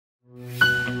Good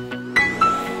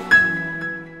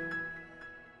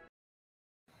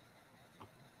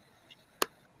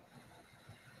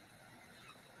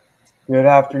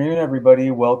afternoon, everybody.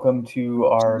 Welcome to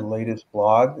our latest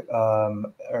blog,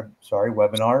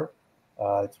 webinar.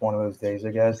 It's one of those days, I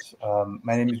guess.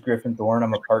 My name is Griffen Thorne.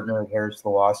 I'm a partner at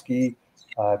Sliwoski,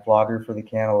 blogger for the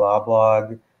Canada Law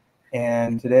blog.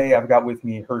 And today I've got with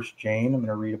me Hirsh Jain. I'm going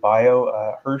to read a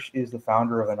bio. Hirsh is the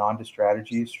founder of Ananda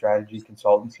Strategy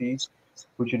consultancy,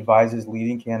 which advises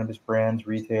leading cannabis brands,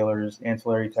 retailers,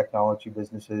 ancillary technology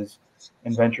businesses,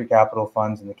 and venture capital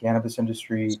funds in the cannabis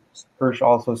industry. Hirsh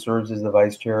also serves as the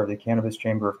vice chair of the Cannabis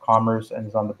Chamber of Commerce and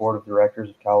is on the board of directors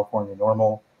of California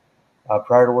Normal.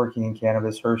 Prior to working in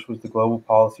cannabis, Hirsh was the global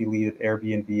policy lead at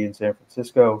Airbnb in San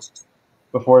Francisco.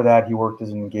 Before that, he worked as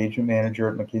an engagement manager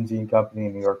at McKinsey & Company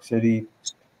in New York City.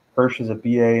 Hirsh is a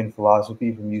BA in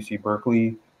philosophy from UC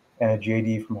Berkeley and a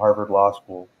JD from Harvard Law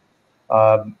School.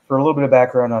 For a little bit of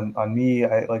background on me,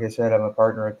 like I said, I'm a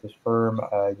partner at this firm.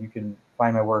 You can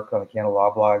find my work on the Canada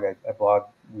Law blog. I blog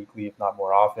weekly, if not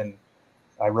more often.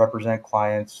 I represent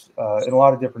clients in a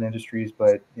lot of different industries,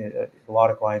 but a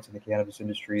lot of clients in the cannabis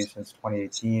industry since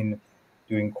 2018,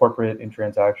 doing corporate and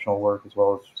transactional work as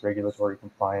well as regulatory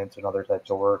compliance and other types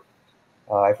of work.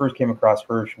 I first came across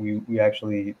Hirsh. We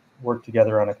actually worked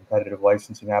together on a competitive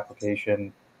licensing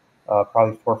application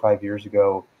probably 4 or 5 years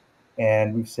ago,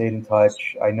 and we've stayed in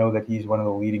touch. I know that he's one of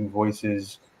the leading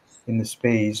voices in the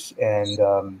space,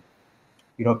 and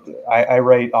I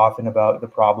write often about the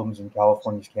problems in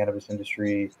California's cannabis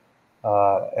industry,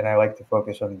 and I like to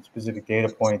focus on specific data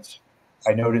points.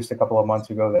 I noticed a couple of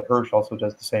months ago that Hirsh also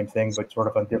does the same thing, but sort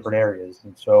of on different areas.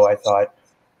 And so I thought it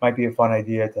might be a fun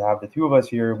idea to have the two of us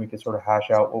here, and we could sort of hash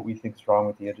out what we think is wrong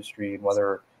with the industry and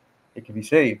whether it can be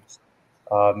saved,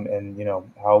 and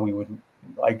how we would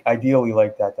ideally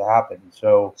like that to happen.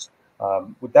 So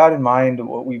with that in mind,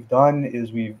 what we've done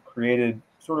is we've created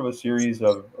sort of a series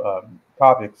of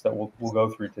topics that we'll go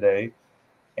through today,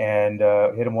 and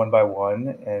hit them one by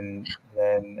one, and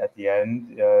then at the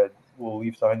end we'll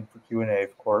leave time for Q&A,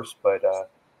 of course, but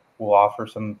we'll offer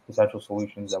some potential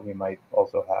solutions that we might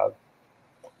also have.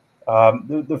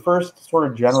 The first sort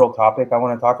of general topic I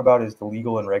want to talk about is the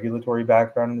legal and regulatory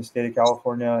background in the state of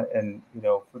California. And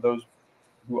for those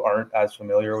who aren't as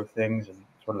familiar with things and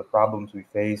sort of the problems we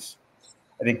face,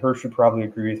 I think Hirsh would probably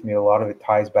agree with me. A lot of it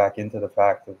ties back into the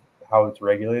fact of how it's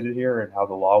regulated here and how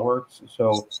the law works.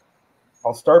 So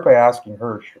I'll start by asking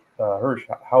Hirsh,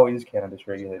 how is cannabis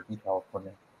regulated in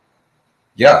California?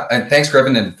 Yeah, and thanks,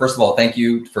 Griffen. And first of all, thank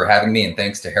you for having me, and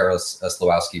thanks to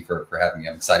Sliwoski for having me.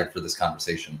 I'm excited for this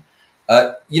conversation.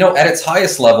 At its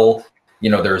highest level,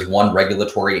 there's one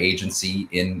regulatory agency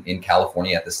in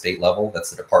California at the state level. That's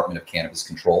the Department of Cannabis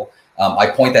Control. I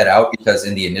point that out because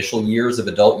in the initial years of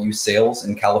adult use sales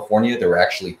in California, there were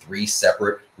actually 3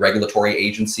 separate regulatory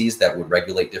agencies that would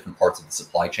regulate different parts of the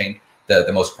supply chain,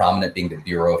 the most prominent being the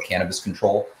Bureau of Cannabis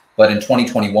Control. But in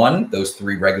 2021, those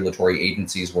 3 regulatory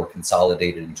agencies were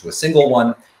consolidated into a single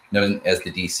one known as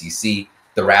the DCC.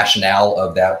 The rationale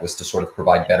of that was to sort of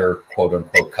provide better, quote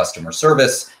unquote, customer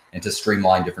service and to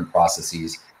streamline different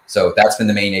processes. So that's been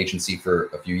the main agency for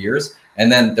a few years.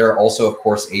 And then there are also, of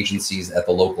course, agencies at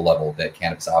the local level that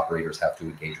cannabis operators have to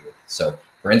engage with. So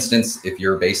for instance, if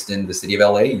you're based in the city of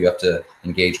LA, you have to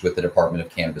engage with the Department of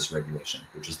Cannabis Regulation,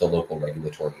 which is the local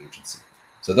regulatory agency.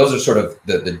 So those are sort of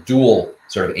the dual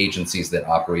sort of agencies that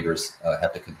operators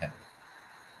have to contend with.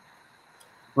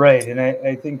 Right, and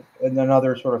I think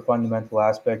another sort of fundamental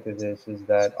aspect of this is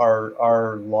that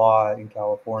our law in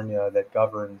California that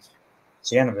governs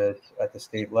cannabis at the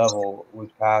state level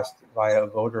was passed via a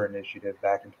voter initiative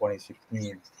back in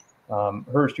 2016.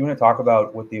 Hirsh, do you want to talk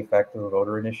about what the effect of a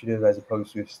voter initiative as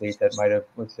opposed to a state that might have,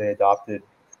 let's say, adopted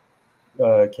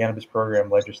a cannabis program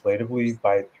legislatively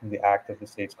through the act of the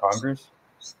state's Congress?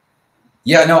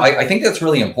 Yeah, no, I think that's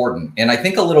really important. And I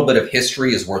think a little bit of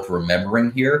history is worth remembering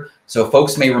here. So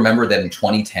folks may remember that in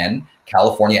 2010,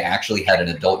 California actually had an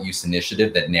adult use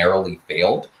initiative that narrowly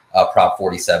failed, Prop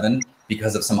 47,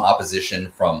 because of some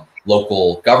opposition from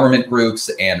local government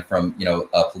groups and from,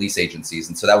 police agencies.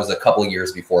 And so that was a couple of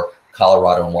years before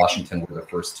Colorado and Washington were the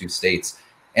first 2 states.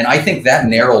 And I think that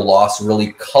narrow loss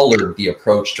really colored the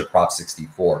approach to Prop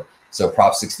 64. So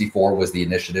Prop 64 was the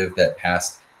initiative that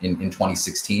passed in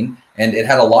 2016, and it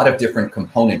had a lot of different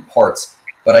component parts.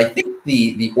 But I think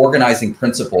the organizing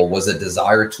principle was a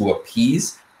desire to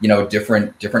appease,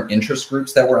 different interest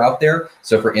groups that were out there.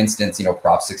 So for instance,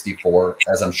 Prop 64,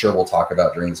 as I'm sure we'll talk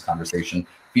about during this conversation,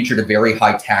 featured a very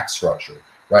high tax structure,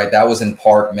 right? That was in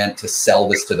part meant to sell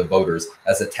this to the voters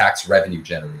as a tax revenue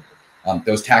generator.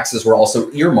 Those taxes were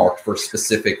also earmarked for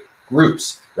specific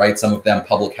groups. right? Some of them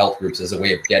public health groups as a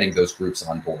way of getting those groups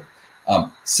on board.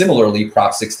 Similarly,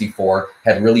 Prop 64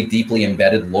 had really deeply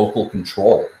embedded local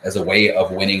control as a way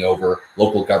of winning over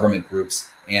local government groups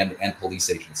and police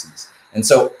agencies. And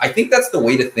so I think that's the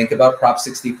way to think about Prop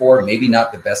 64, maybe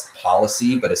not the best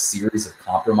policy, but a series of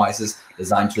compromises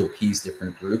designed to appease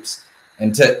different groups.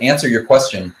 And to answer your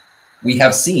question, we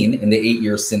have seen in the 8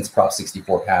 years since Prop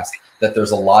 64 passed that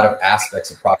there's a lot of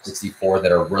aspects of Prop 64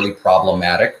 that are really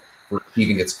problematic for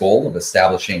achieving its goal of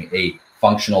establishing a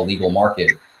functional legal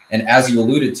market. And as you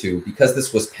alluded to, because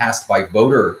this was passed by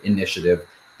voter initiative,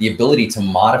 the ability to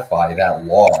modify that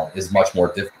law is much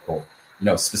more difficult.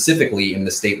 Specifically in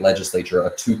the state legislature, a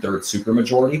 2/3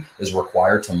 supermajority is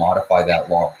required to modify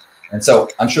that law. And so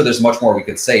I'm sure there's much more we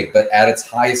could say, but at its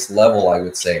highest level, I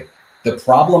would say the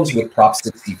problems with Prop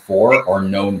 64 are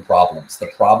known problems.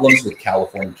 The problems with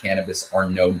California cannabis are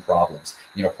known problems.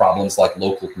 Problems like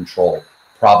local control,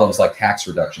 problems like tax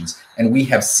reductions. And we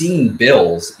have seen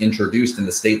bills introduced in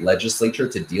the state legislature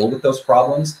to deal with those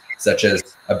problems, such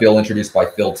as a bill introduced by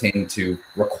Phil Ting to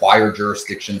require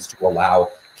jurisdictions to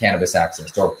allow cannabis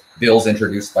access, or bills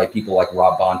introduced by people like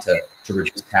Rob Bonta to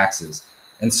reduce taxes.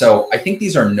 And so I think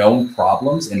these are known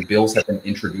problems and bills have been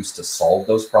introduced to solve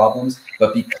those problems.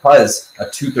 But because a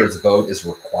 2/3 vote is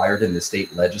required in the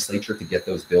state legislature to get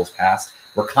those bills passed,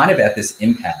 we're kind of at this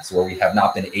impasse where we have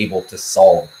not been able to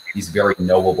solve these very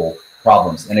knowable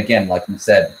problems. And again, like you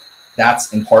said,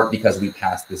 that's in part because we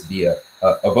passed this via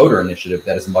a voter initiative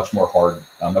that is much more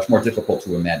difficult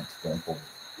to amend going forward.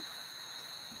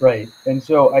 Right. And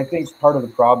so I think part of the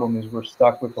problem is we're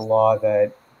stuck with the law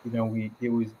that,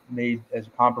 it was made as a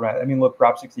compromise. I mean, look,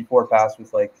 Prop 64 passed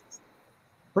with like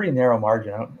pretty narrow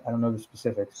margin. I don't know the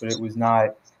specifics, but it was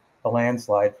not a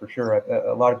landslide for sure.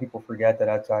 A lot of people forget that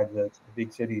outside the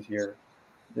big cities here,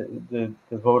 the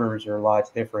voters are a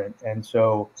lot different. And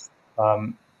so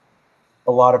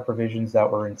a lot of provisions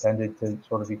that were intended to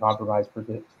sort of be compromised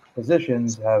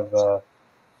positions have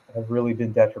really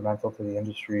been detrimental to the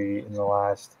industry in the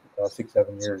last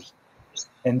 6-7 years.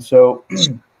 And so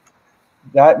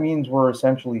that means we're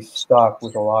essentially stuck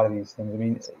with a lot of these things. I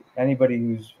mean, anybody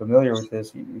who's familiar with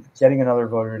this, getting another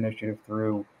voter initiative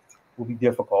through will be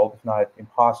difficult, if not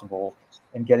impossible.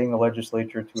 And getting the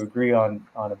legislature to agree on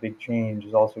a big change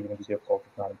is also going to be difficult,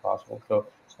 if not impossible. So,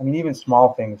 I mean, even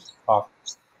small things off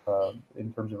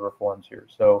in terms of reforms here.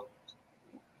 So,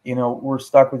 we're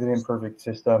stuck with an imperfect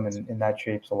system, and that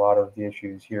shapes a lot of the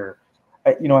issues here.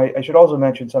 I should also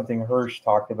mention something Hirsh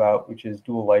talked about, which is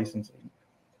dual licensing.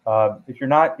 If you're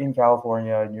not in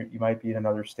California and you might be in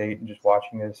another state and just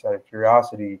watching this out of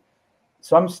curiosity,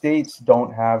 some states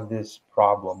don't have this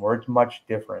problem, or it's much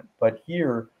different. But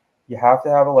here, you have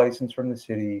to have a license from the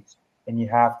city and you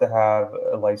have to have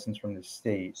a license from the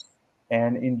state.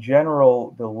 And in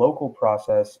general, the local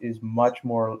process is much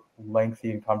more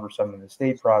lengthy and cumbersome than the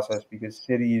state process because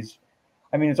cities,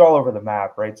 I mean, it's all over the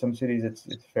map, right? Some cities it's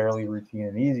fairly routine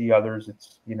and easy. Others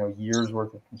it's years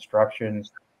worth of construction.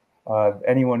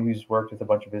 Anyone who's worked with a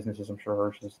bunch of businesses, I'm sure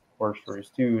Hirsh has worked for his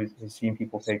too, has seen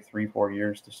people take 3-4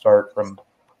 years to start from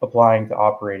applying to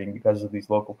operating because of these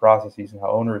local processes and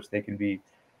how onerous they can be.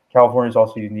 California is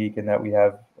also unique in that we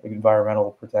have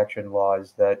environmental protection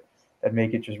laws that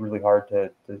make it just really hard to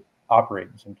operate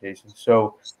in some cases.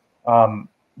 So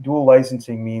dual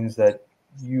licensing means that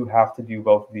you have to do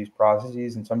both of these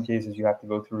processes. In some cases, you have to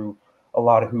go through a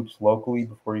lot of hoops locally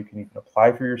before you can even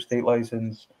apply for your state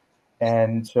license.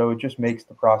 And so it just makes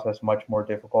the process much more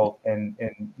difficult and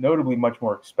notably much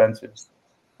more expensive.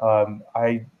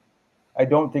 I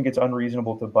don't think it's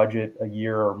unreasonable to budget a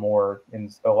year or more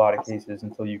in a lot of cases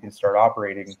until you can start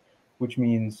operating, which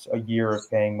means a year of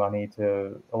paying money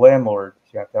to a landlord.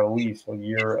 You have to have a lease, a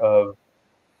year of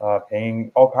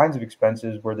paying all kinds of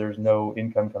expenses where there's no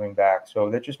income coming back.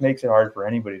 So that just makes it hard for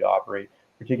anybody to operate,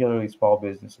 particularly small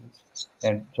businesses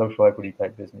and social equity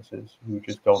type businesses who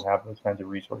just don't have those kinds of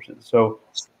resources. So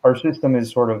our system is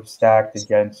sort of stacked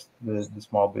against the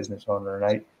small business owner.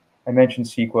 And I mentioned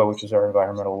CEQA, which is our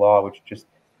environmental law, which just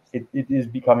it is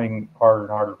becoming harder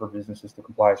and harder for businesses to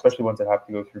comply, especially ones that have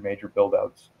to go through major build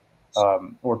outs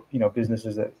or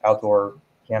businesses that outdoor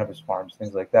cannabis farms,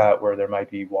 things like that, where there might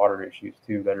be water issues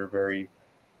too that are very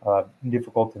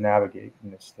difficult to navigate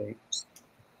in this state.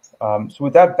 So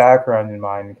with that background in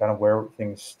mind and kind of where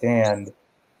things stand,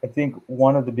 I think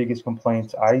one of the biggest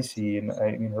complaints I see, and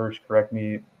I mean, Hirsh, correct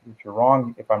me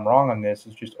if I'm wrong on this,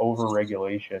 is just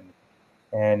over-regulation.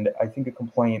 And I think a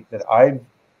complaint that I've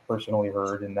personally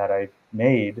heard and that I've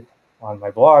made on my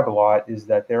blog a lot is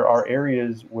that there are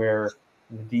areas where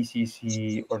the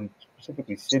DCC or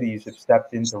specifically cities have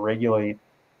stepped in to regulate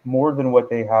more than what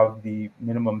they have the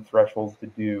minimum threshold to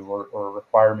do or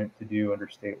requirement to do under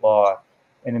state law,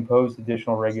 and impose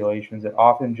additional regulations that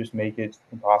often just make it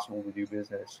impossible to do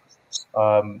business.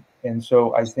 And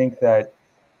so I think that,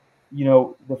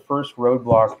 the first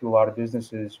roadblock to a lot of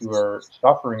businesses who are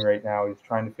suffering right now is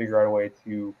trying to figure out a way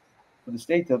for the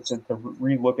state to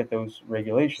relook at those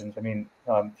regulations. I mean,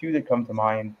 two that come to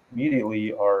mind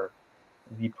immediately are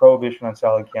the prohibition on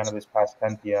selling cannabis past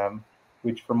 10 p.m.,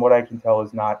 which, from what I can tell,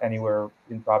 is not anywhere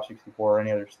in Prop 64 or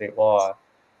any other state law.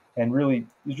 And really,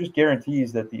 it just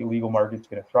guarantees that the illegal market's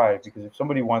going to thrive, because if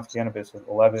somebody wants cannabis at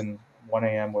 11, 1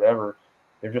 a.m., whatever,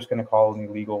 they're just going to call an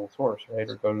illegal source, right?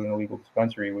 Or go to an illegal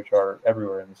dispensary, which are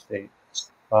everywhere in the state.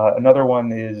 Another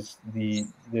one is the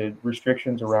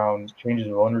restrictions around changes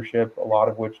of ownership, a lot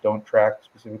of which don't track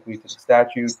specifically to the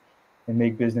statute and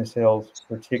make business sales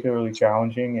particularly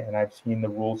challenging. And I've seen the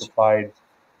rules applied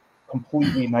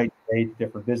completely night and day to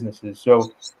different businesses.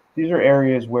 So these are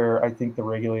areas where I think the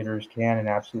regulators can and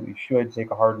absolutely should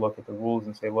take a hard look at the rules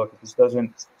and say, look, if it's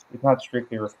not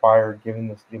strictly required,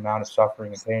 given the amount of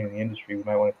suffering and pain in the industry, we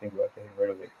might want to think about getting rid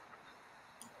of it.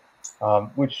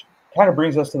 Which kind of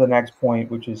brings us to the next point,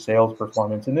 which is sales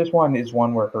performance. And this one is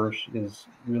one where Hirsh is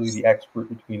really the expert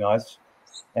between us,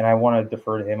 and I want to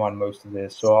defer to him on most of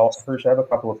this. So Hirsh, I have a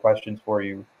couple of questions for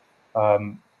you.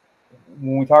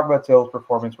 When we talk about sales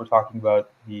performance, we're talking about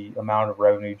the amount of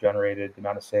revenue generated, the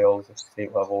amount of sales at the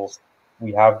state level.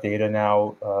 We have data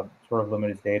now, sort of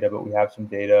limited data, but we have some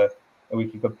data, and we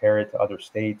can compare it to other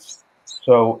states.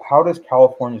 So how does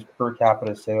California's per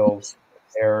capita sales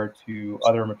compare to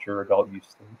other mature adult use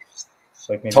states?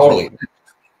 Like maybe Totally.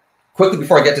 Quickly,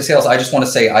 before I get to sales, I just want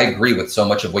to say I agree with so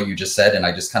much of what you just said, and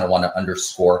I just kind of want to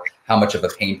underscore how much of a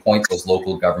pain point those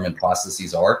local government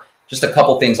processes are. Just a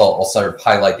couple things I'll sort of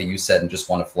highlight that you said and just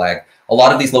want to flag. A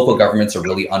lot of these local governments are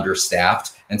really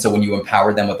understaffed. And so when you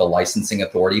empower them with a licensing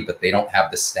authority, but they don't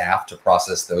have the staff to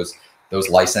process those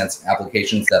license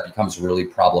applications, that becomes really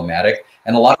problematic.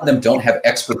 And a lot of them don't have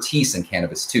expertise in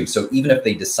cannabis too. So even if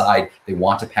they decide they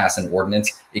want to pass an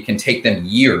ordinance, it can take them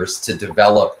years to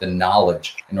develop the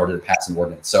knowledge in order to pass an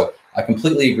ordinance. So I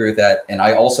completely agree with that. And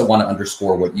I also want to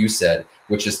underscore what you said,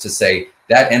 which is to say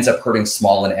that ends up hurting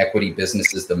small and equity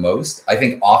businesses the most. I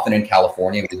think often in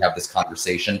California, we have this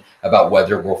conversation about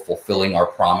whether we're fulfilling our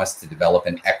promise to develop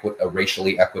a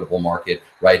racially equitable market,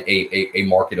 right? A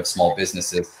market of small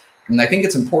businesses. And I think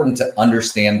it's important to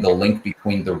understand the link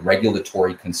between the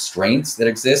regulatory constraints that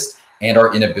exist and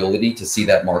our inability to see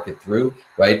that market through,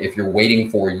 right? If you're waiting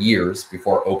for years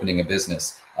before opening a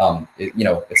business,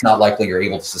 it's not likely you're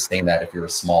able to sustain that if you're a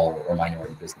small or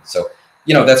minority business. So,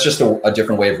 that's just a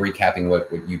different way of recapping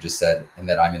what you just said and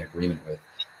that I'm in agreement with.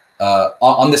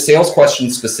 On the sales question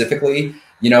specifically,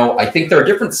 I think there are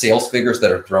different sales figures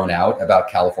that are thrown out about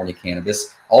California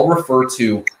cannabis. I'll refer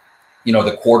to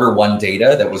the Q1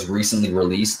 data that was recently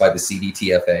released by the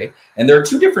CDTFA. And there are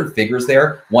two different figures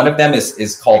there. One of them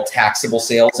is called taxable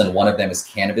sales, and one of them is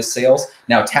cannabis sales.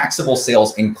 Now, taxable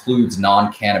sales includes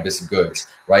non-cannabis goods,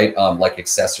 right? Like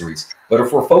accessories. But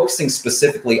if we're focusing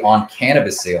specifically on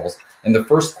cannabis sales, in the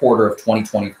first quarter of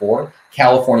 2024,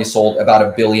 California sold about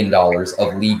 $1 billion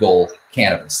of legal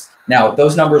cannabis. Now,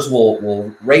 those numbers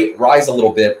will rise a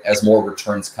little bit as more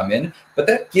returns come in, but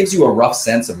that gives you a rough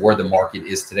sense of where the market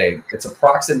is today. It's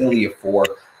approximately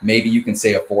maybe you can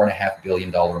say a $4.5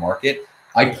 billion market.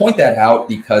 I point that out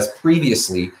because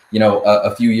previously,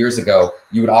 a few years ago,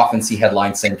 you would often see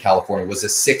headlines saying California was a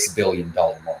 $6 billion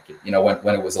market,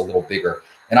 when it was a little bigger.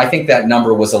 And I think that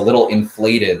number was a little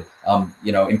inflated,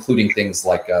 including things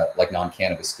like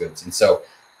non-cannabis goods. And so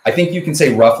I think you can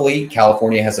say roughly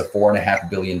California has a $4.5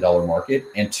 billion market.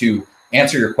 And to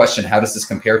answer your question, how does this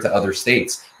compare to other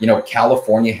states?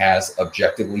 California has,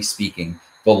 objectively speaking,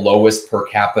 the lowest per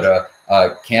capita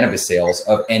cannabis sales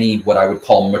of any what I would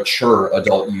call mature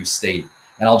adult use state.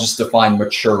 And I'll just define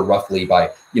mature roughly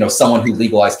by, someone who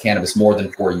legalized cannabis more than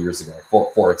 4 years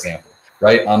ago, for example.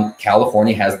 Right?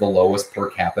 California has the lowest per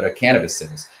capita cannabis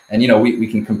sales. And, we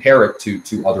can compare it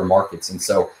to other markets. And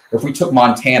so if we took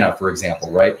Montana, for example,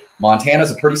 right? Montana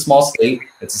is a pretty small state.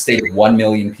 It's a state of 1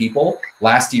 million people.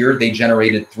 Last year, they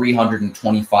generated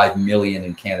 325 million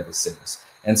in cannabis sales.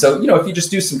 And so, if you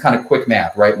just do some kind of quick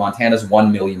math, right? Montana's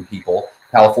 1 million people.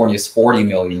 California's 40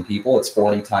 million people. It's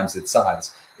 40 times its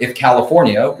size. If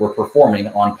California were performing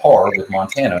on par with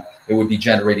Montana, it would be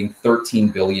generating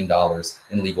 $13 billion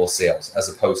in legal sales, as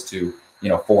opposed to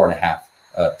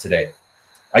 4.5 today.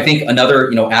 I think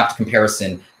another apt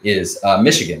comparison is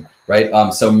Michigan, right?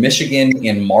 So Michigan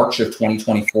in March of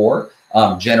 2024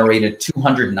 generated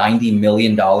 $290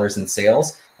 million in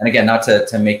sales. And again, not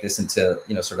to make this into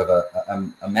sort of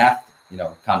a math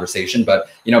conversation, but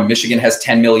Michigan has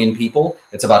 10 million people.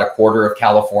 It's about a quarter of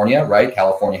California, right?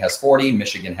 California has 40,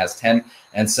 Michigan has 10.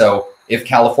 And so if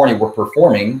California were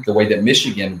performing the way that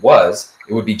Michigan was,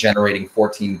 it would be generating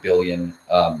 14 billion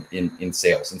in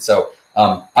sales. And so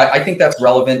I think that's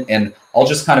relevant. And I'll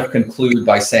just kind of conclude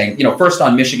by saying, first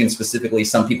on Michigan specifically,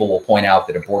 some people will point out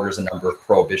that it borders a number of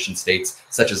prohibition states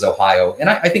such as Ohio. And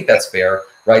I think that's fair,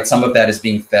 right? Some of that is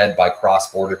being fed by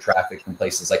cross-border traffic from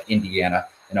places like Indiana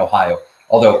and Ohio.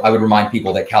 Although I would remind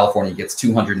people that California gets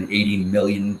 280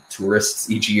 million tourists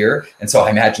each year. And so I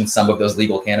imagine some of those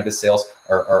legal cannabis sales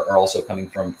are also coming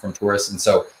from tourists. And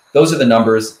so those are the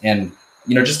numbers. And,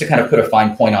 just to kind of put a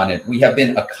fine point on it, we have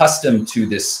been accustomed to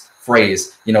this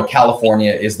phrase,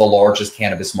 California is the largest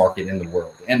cannabis market in the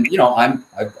world. And,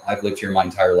 I've lived here my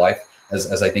entire life,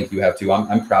 as I think you have too.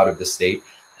 I'm proud of the state.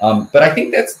 But I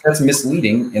think that's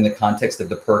misleading in the context of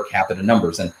the per capita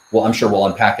numbers. And I'm sure we'll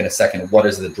unpack in a second what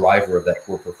is the driver of that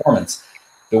poor performance.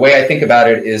 The way I think about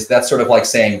it is that's sort of like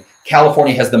saying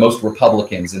California has the most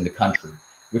Republicans in the country,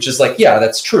 which is like, yeah,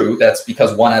 that's true. That's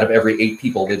because 1 out of every 8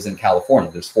 people lives in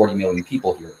California. There's 40 million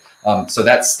people here. So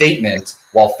that statement,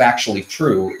 while factually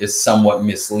true, is somewhat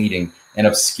misleading and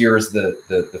obscures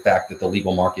the fact that the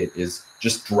legal market is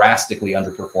just drastically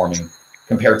underperforming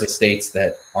compared to states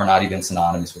that are not even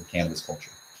synonymous with cannabis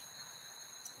culture.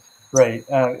 Right.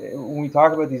 When we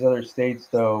talk about these other states,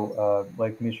 though,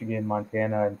 like Michigan,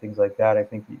 Montana, and things like that, I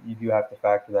think you do have to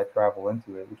factor that travel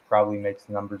into it, which probably makes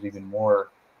the numbers even more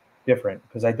different.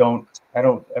 Because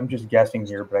I'm just guessing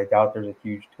here, but I doubt there's a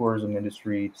huge tourism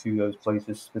industry to those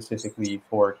places specifically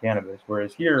for cannabis.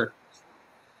 Whereas here,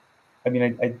 I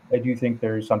mean, I do think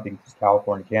there is something to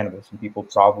California cannabis, and people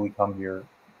probably come here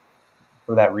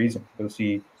for that reason. Go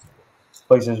see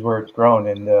places where it's grown,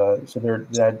 and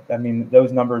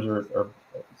those numbers are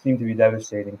seem to be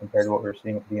devastating compared to what we were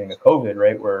seeing at the beginning of COVID,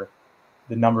 right, where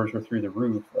the numbers were through the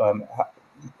roof.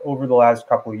 Over the last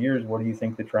couple of years, what do you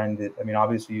think the trend is? I mean,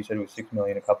 obviously you said it was 6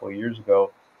 million a couple of years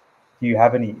ago. Do you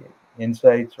have any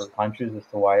insights or hunches as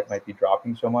to why it might be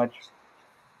dropping so much?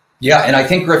 Yeah, and I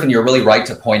think, Griffin, you're really right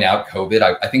to point out COVID.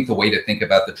 I think the way to think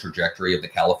about the trajectory of the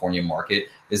California market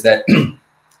is that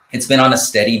it's been on a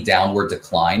steady downward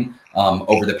decline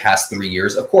over the past 3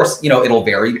 years. Of course, it'll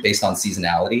vary based on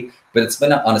seasonality, but it's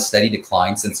been on a steady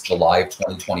decline since July of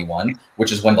 2021,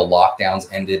 which is when the lockdowns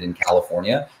ended in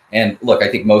California. And look, I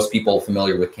think most people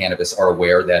familiar with cannabis are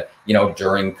aware that,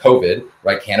 during COVID,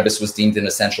 right, cannabis was deemed an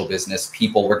essential business.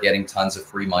 People were getting tons of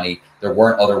free money. There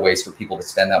weren't other ways for people to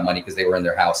spend that money because they were in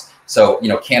their house. So,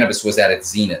 cannabis was at its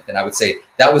zenith. And I would say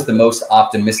that was the most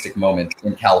optimistic moment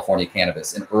in California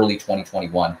cannabis in early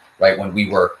 2021, right, when we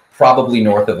were probably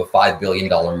north of a $5 billion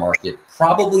market,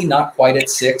 probably not quite at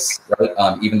 6,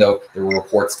 right? Even though there were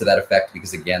reports to that effect,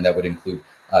 because again, that would include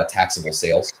taxable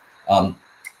sales.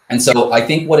 And so I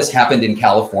think what has happened in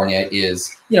California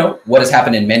is, what has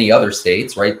happened in many other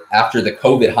states, right? After the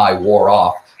COVID high wore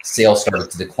off, sales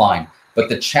started to decline. But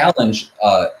the challenge,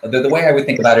 the way I would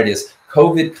think about it is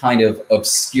COVID kind of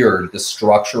obscured the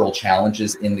structural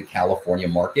challenges in the California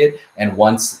market. And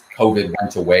once COVID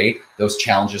went away, those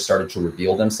challenges started to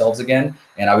reveal themselves again.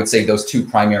 And I would say those 2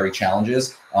 primary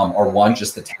challenges are one,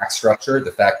 just the tax structure,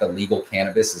 the fact that legal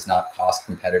cannabis is not cost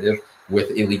competitive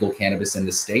with illegal cannabis in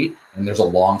the state. And there's a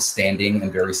long-standing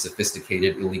and very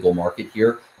sophisticated illegal market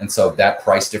here. And so that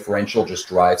price differential just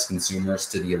drives consumers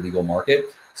to the illegal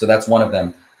market. So that's one of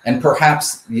them. And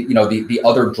perhaps, the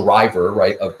other driver,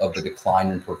 right, of the decline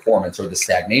in performance or the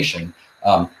stagnation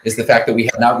is the fact that we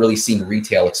have not really seen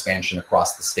retail expansion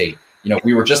across the state.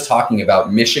 We were just talking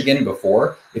about Michigan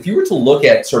before. If you were to look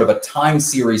at sort of a time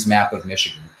series map of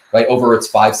Michigan, right, over its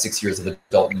 5-6 years of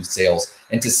adult use sales,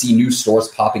 and to see new stores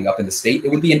popping up in the state, it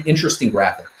would be an interesting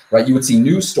graphic, right? You would see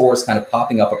new stores kind of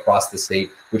popping up across the state,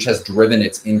 which has driven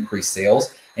its increased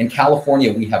sales. In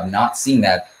California, we have not seen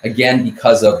that, again,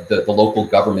 because of the local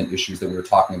government issues that we were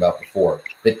talking about before,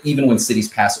 that even when cities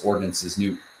pass ordinances,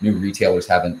 new retailers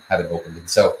haven't opened. And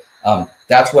so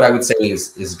that's what I would say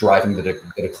is driving the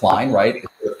decline, right?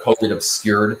 COVID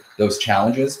obscured those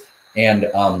challenges. And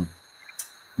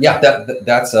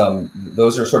that's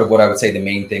those are sort of what I would say the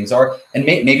main things are. And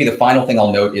maybe the final thing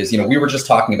I'll note is, we were just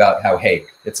talking about how, hey,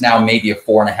 it's now maybe a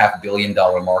 $4.5 billion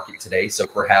market today. So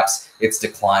perhaps it's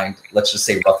declined, let's just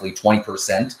say roughly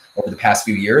 20% over the past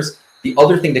few years. The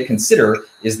other thing to consider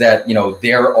is that,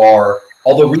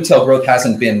 although retail growth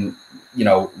hasn't been,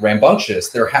 rambunctious,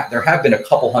 there have been a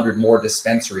couple hundred more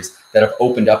dispensaries that have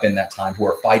opened up in that time who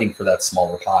are fighting for that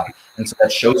smaller pie. And so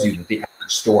that shows you that the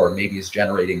average store maybe is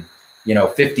generating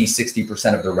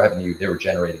 50-60% of the revenue they were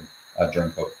generating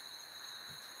during COVID.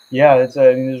 Yeah,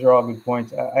 those are all good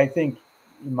points. I think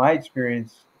in my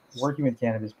experience working with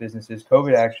cannabis businesses,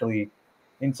 COVID actually,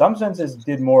 in some senses,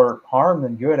 did more harm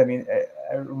than good. I mean,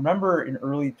 I remember in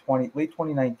late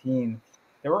 2019,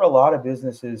 there were a lot of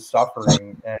businesses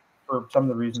suffering, and for some of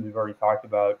the reasons we've already talked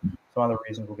about, some other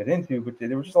reasons we'll get into, but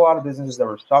there were just a lot of businesses that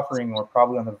were suffering or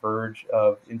probably on the verge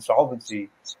of insolvency.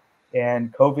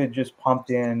 And COVID just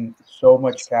pumped in so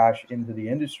much cash into the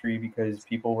industry because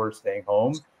people were staying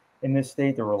home in this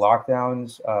state. There were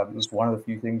lockdowns. It was one of the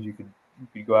few things you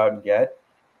could go out and get.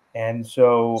 And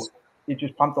so it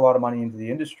just pumped a lot of money into the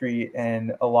industry.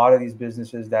 And a lot of these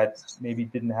businesses that maybe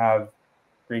didn't have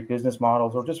great business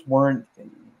models or just weren't,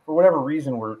 for whatever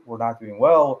reason, were not doing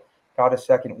well, got a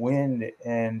second wind,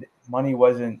 and money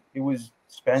wasn't, it was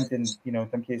spent in, in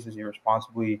some cases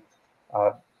irresponsibly.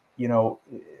 Uh, you know,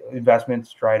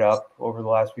 investments dried up over the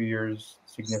last few years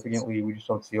significantly. We just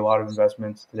don't see a lot of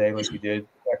investments today like we did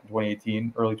back in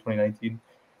 2018, early 2019.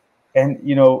 And,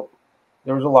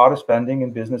 there was a lot of spending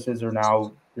and businesses are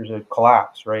now, there's a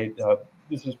collapse, right?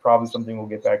 This is probably something we'll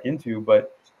get back into,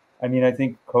 but I mean, I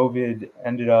think COVID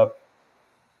ended up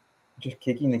just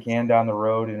kicking the can down the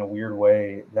road in a weird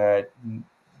way that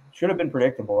should have been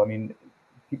predictable. I mean,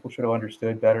 people should have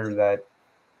understood better that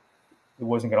it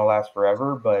wasn't going to last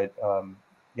forever, but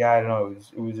yeah, I don't know.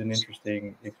 It was an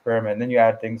interesting experiment. And then you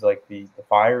add things like the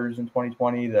fires in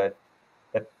 2020 that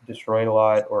destroyed a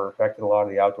lot or affected a lot of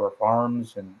the outdoor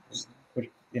farms and pushed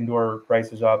indoor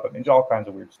prices up. I mean, all kinds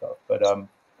of weird stuff. But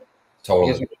totally.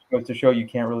 I guess it just goes to show you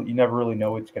never really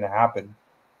know what's going to happen.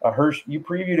 Hirsh, you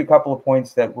previewed a couple of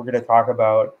points that we're going to talk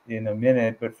about in a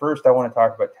minute, but first I want to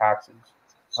talk about taxes.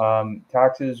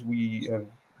 Taxes we have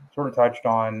sort of touched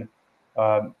on.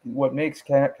 What makes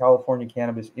California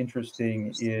cannabis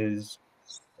interesting is,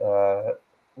 or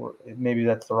maybe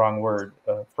that's the wrong word,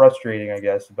 frustrating, I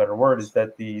guess, a better word, is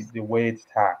that the way it's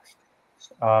taxed.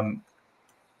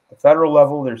 The federal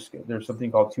level, there's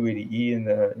something called 280E in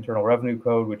the Internal Revenue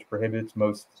Code, which prohibits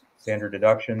most standard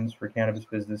deductions for cannabis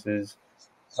businesses.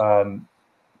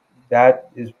 That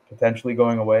is potentially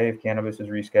going away if cannabis is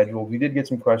rescheduled. We did get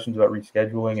some questions about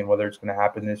rescheduling and whether it's going to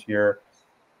happen this year.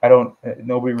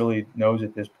 Nobody really knows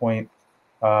at this point.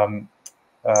 But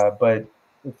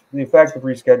the effect of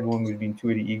rescheduling would mean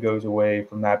 280E goes away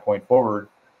from that point forward.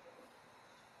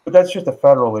 But that's just a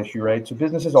federal issue, right? So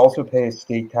businesses also pay a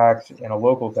state tax and a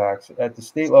local tax. At the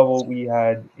state level, we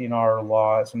had in our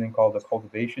law something called the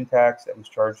cultivation tax that was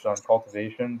charged on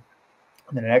cultivation,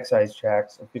 and then an excise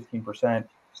tax of 15%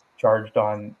 charged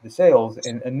on the sales.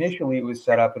 And initially, it was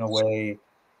set up in a way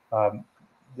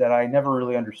that I never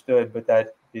really understood, but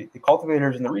that the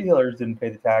cultivators and the retailers didn't pay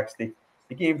the tax. They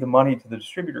gave the money to the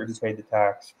distributor who paid the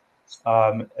tax,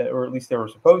 or at least they were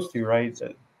supposed to, right?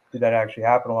 Did that actually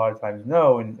happen? A lot of times,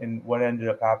 no. And what ended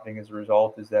up happening as a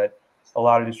result is that a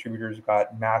lot of distributors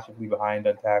got massively behind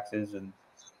on taxes and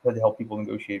had to help people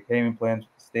negotiate payment plans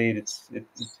with the state. It's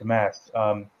a mess.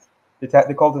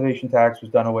 The cultivation tax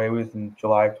was done away with in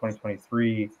July of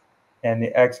 2023, and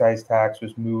the excise tax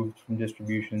was moved from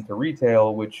distribution to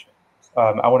retail, which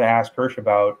I want to ask Hirsh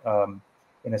about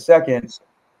in a second.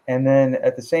 And then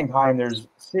at the same time, there's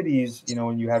cities,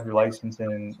 when you have your license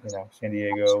in, San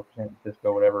Diego, San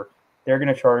Francisco, whatever, they're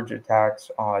going to charge a tax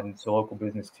on the local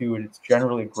business too. And it's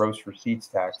generally a gross receipts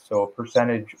tax. So a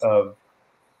percentage of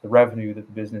the revenue that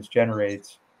the business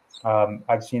generates.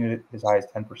 I've seen it as high as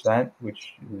 10%,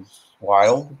 which is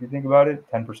wild if you think about it,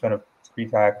 10% of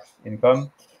pre-tax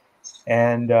income.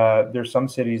 And there's some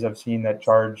cities I've seen that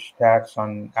charge tax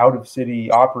on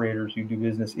out-of-city operators who do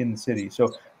business in the city.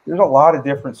 So there's a lot of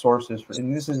different sources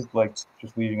and this is like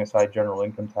just leaving aside general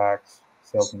income tax,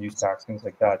 sales and use tax, things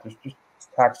like that. There's just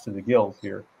tax to the gills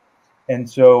here. And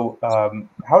so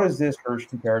how does this, Hirsh,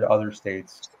 compare to other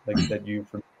states like that you're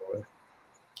familiar with?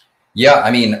 Yeah,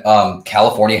 I mean,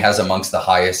 California has amongst the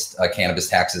highest cannabis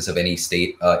taxes of any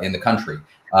state in the country.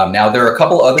 Now, there are a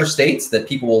couple other states that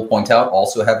people will point out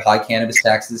also have high cannabis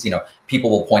taxes. People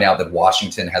will point out that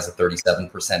Washington has a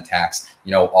 37% tax,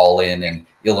 all in, and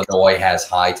Illinois has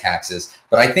high taxes.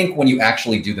 But I think when you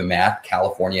actually do the math,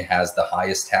 California has the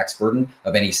highest tax burden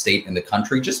of any state in the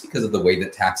country, just because of the way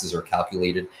that taxes are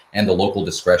calculated and the local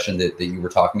discretion that you were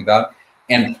talking about.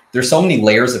 And there's so many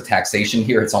layers of taxation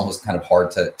here, it's almost kind of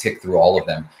hard to tick through all of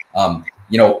them.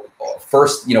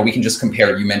 First, we can just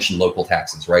compare, you mentioned local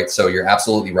taxes, right? So you're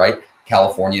absolutely right.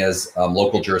 California's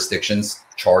local jurisdictions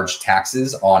charge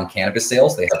taxes on cannabis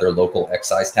sales. They have their local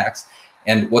excise tax.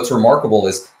 And what's remarkable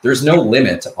is there's no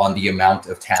limit on the amount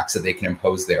of tax that they can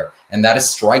impose there. And that is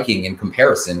striking in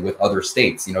comparison with other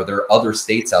states. You know, there are other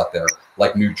states out there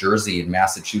like New Jersey and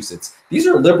Massachusetts. These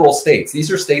are liberal states.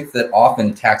 These are states that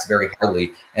often tax very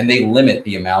highly, and they limit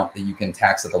the amount that you can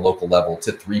tax at the local level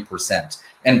to 3%.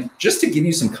 And just to give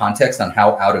you some context on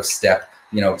how out of step,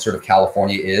 you know, sort of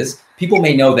California is, people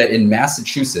may know that in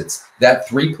Massachusetts, that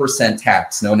 3%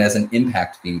 tax known as an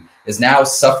impact fee is now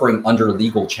suffering under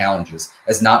legal challenges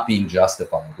as not being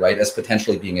justified, right? As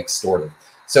potentially being extortive.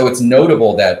 So it's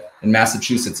notable that in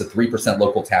Massachusetts, a 3%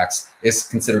 local tax is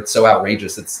considered so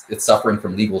outrageous, it's suffering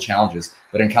from legal challenges.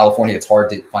 But in California, it's hard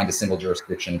to find a single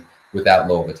jurisdiction with that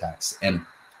low of a tax. And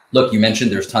look, you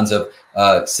mentioned there's tons of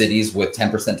cities with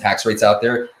 10% tax rates out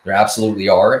there. There absolutely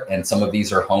are. And some of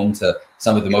these are home to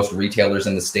some of the most retailers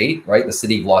in the state, right? The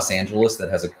city of Los Angeles,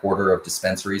 that has a quarter of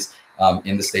dispensaries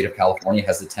in the state of California,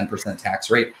 has a 10%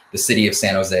 tax rate. The city of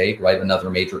San Jose, right, another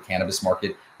major cannabis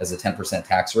market, has a 10%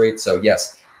 tax rate. So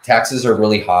yes, taxes are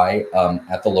really high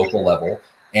at the local level.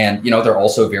 And, you know, they're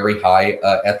also very high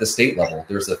at the state level.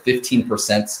 There's a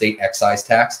 15% state excise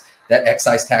tax. That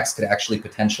excise tax could actually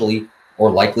potentially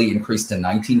or likely increase to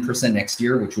 19% next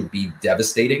year, which would be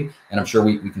devastating. And I'm sure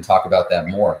we can talk about that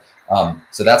more.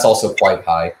 So that's also quite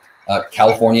high.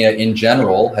 California in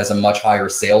general has a much higher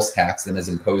sales tax than is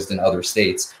imposed in other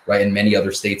states, right? In many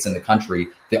other states in the country,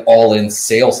 the all-in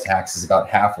sales tax is about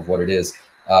half of what it is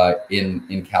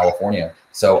in California.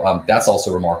 So that's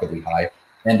also remarkably high.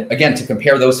 And again, to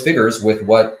compare those figures with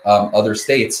what other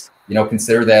states, you know,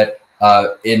 consider that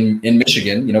in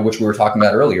Michigan, you know, which we were talking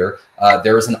about earlier,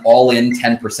 there is an all-in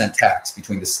 10% tax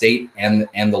between the state and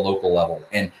the local level.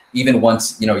 And even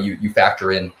once, you know, you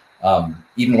factor in,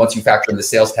 even once you factor in the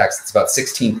sales tax, it's about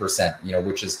 16%, you know,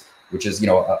 which is, you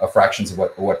know, a fractions of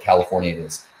what California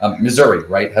is. Missouri,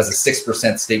 right, has a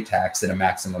 6% state tax and a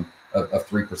maximum of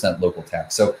 3% local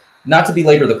tax. So not to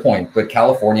belabor the point, but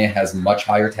California has much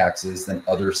higher taxes than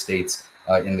other states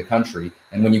in the country.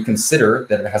 And when you consider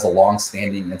that it has a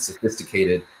long-standing and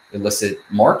sophisticated illicit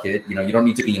market, you know, you don't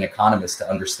need to be an economist to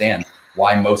understand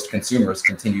why most consumers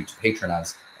continue to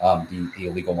patronize the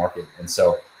illegal market. And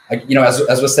so, you know,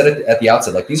 as was said at the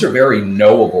outset, like, these are very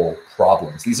knowable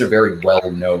problems. These are very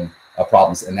well-known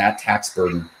problems, and that tax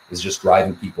burden is just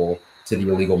driving people to the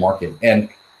illegal market. And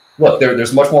look,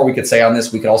 there's much more we could say on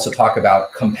this. We could also talk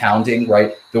about compounding,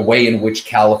 right? The way in which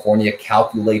California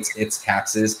calculates its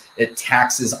taxes. It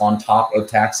taxes on top of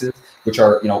taxes, which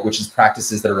are, you know, which is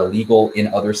practices that are illegal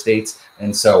in other states.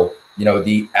 And so, you know,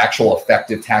 the actual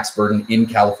effective tax burden in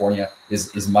California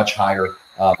is much higher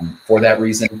for that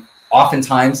reason.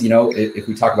 Oftentimes, you know, if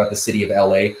we talk about the city of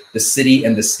LA, the city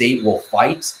and the state will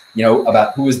fight, you know,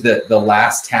 about who is the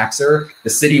last taxer. The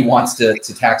city wants to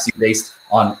tax you based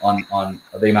on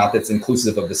the amount that's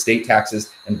inclusive of the state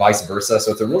taxes and vice versa.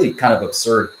 So it's a really kind of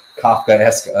absurd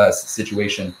Kafkaesque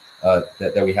situation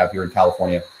that we have here in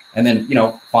California. And then, you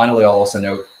know, finally, I'll also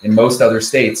note, in most other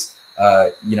states,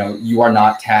 you know, you are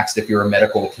not taxed if you're a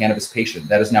medical cannabis patient.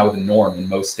 That is now the norm in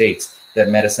most states, that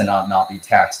medicine not be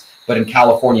taxed. But in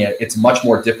California, it's much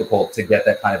more difficult to get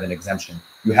that kind of an exemption.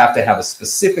 You have to have a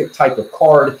specific type of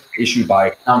card issued by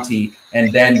a county,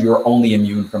 and then you're only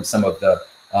immune from some of the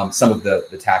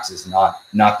taxes, not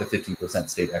the 15%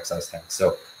 state excise tax.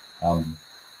 So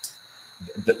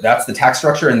that's the tax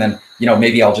structure. And then, you know,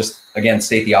 maybe I'll just again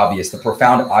state the obvious. The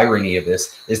profound irony of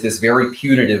this is this very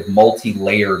punitive,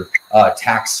 multi-layered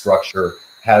tax structure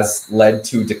has led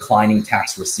to declining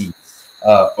tax receipts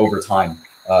over time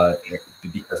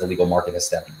because the legal market has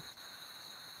stagnated.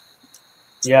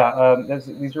 Yeah,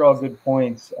 these are all good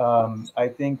points. I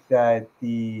think that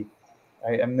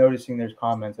I'm noticing there's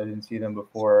comments. I didn't see them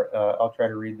before. I'll try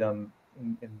to read them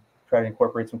and try to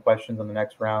incorporate some questions on the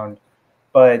next round.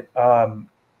 But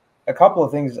a couple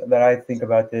of things that I think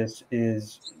about this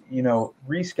is, you know,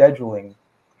 rescheduling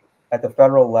at the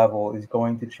federal level is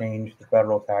going to change the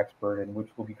federal tax burden, which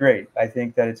will be great. I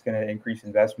think that it's going to increase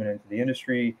investment into the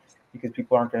industry because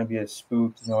people aren't going to be as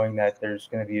spooked knowing that there's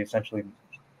going to be essentially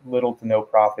little to no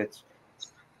profits.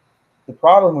 The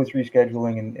problem with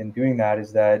rescheduling and doing that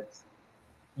is that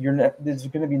there's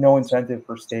going to be no incentive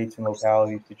for states and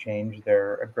localities to change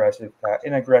their aggressive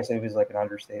and aggressive is like an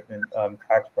understatement,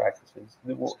 tax practices.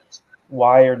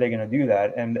 Why are they going to do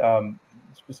that? And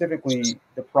specifically,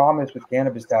 the promise with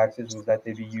cannabis taxes was that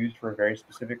they'd be used for a very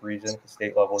specific reason at the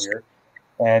state level here.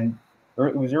 And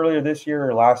it was earlier this year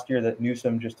or last year that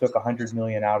Newsom just took $100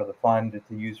 million out of the fund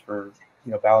to use for,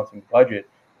 you know, balancing the budget.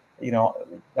 You know,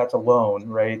 that's a loan,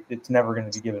 right? It's never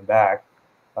going to be given back.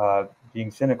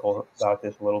 Being cynical about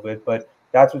this a little bit, but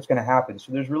that's what's going to happen.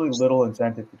 So there's really little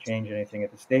incentive to change anything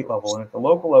at the state level. And at the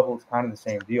local level, it's kind of the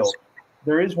same deal.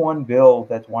 There is one bill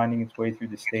that's winding its way through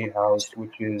the state house,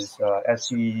 which is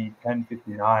SB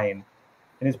 1059.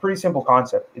 And it's a pretty simple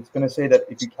concept. It's going to say that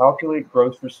if you calculate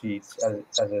gross receipts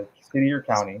as a city or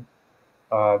county,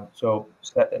 so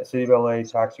City of LA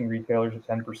taxing retailers at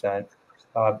 10%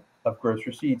 of gross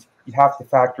receipts, you have to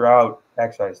factor out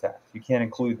excise tax. You can't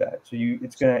include that. So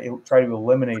it's going to try to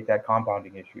eliminate that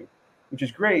compounding issue, which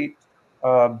is great,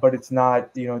 but it's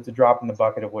not, it's a drop in the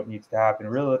bucket of what needs to happen.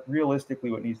 Realistically,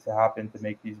 what needs to happen to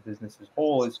make these businesses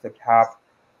whole is to cap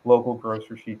local gross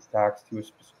receipts tax to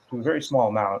a very small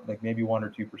amount, like maybe 1 or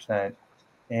 2%,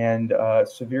 and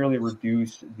severely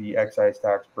reduce the excise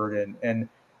tax burden. And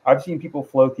I've seen people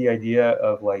float the idea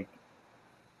of like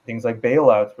things like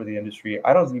bailouts for the industry.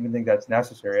 I don't even think that's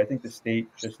necessary. I think the state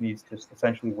just needs to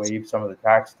essentially waive some of the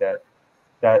tax debt,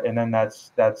 and then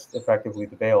that's effectively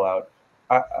the bailout.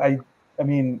 I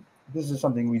mean, this is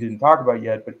something we didn't talk about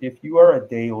yet, but if you are a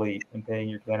day late in paying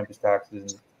your cannabis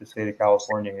taxes in the state of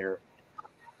California here,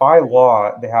 by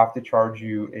law, they have to charge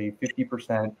you a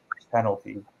 50%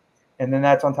 penalty. And then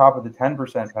that's on top of the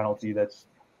 10% penalty that's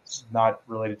not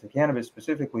related to cannabis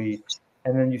specifically.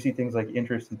 And then you see things like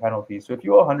interest and penalties. So if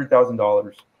you owe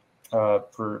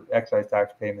 $100,000 for excise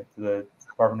tax payment to the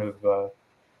Department of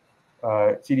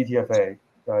CDTFA,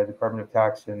 Department of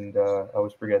Tax, and I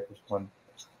always forget this one.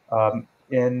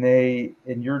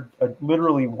 And you're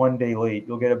literally one day late,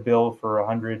 you'll get a bill for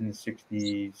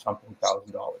 $160 something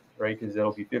thousand, right? Because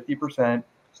it'll be 50%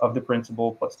 of the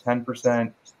principal plus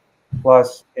 10%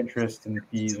 plus interest and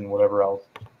fees and whatever else,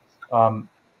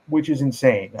 which is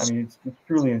insane. I mean, it's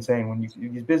truly insane when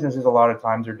these businesses a lot of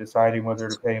times are deciding whether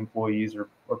to pay employees or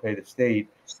pay the state,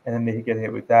 and then they get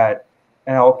hit with that.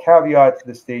 And I'll caveat to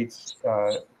the states,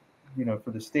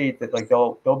 for the state that like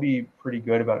they'll be pretty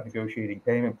good about negotiating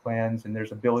payment plans, and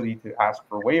there's ability to ask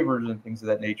for waivers and things of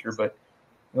that nature. But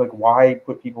like, why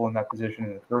put people in that position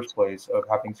in the first place of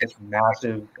having such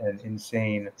massive and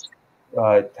insane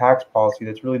tax policy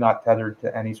that's really not tethered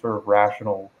to any sort of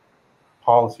rational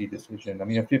policy decision? I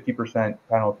mean, a 50%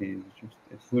 penalty is just,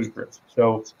 it's ludicrous.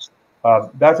 So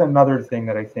that's another thing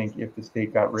that I think if the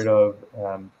state got rid of,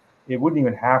 it wouldn't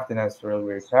even have to necessarily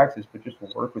waive taxes, but just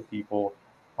work with people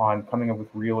on coming up with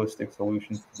realistic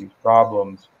solutions to these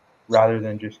problems rather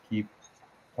than just keep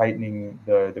tightening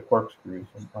the corkscrews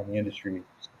on the industry.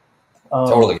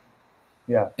 Totally.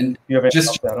 Yeah. And do you have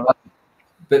just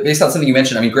but based on something you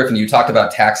mentioned, I mean, Griffen, you talked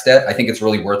about tax debt. I think it's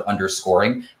really worth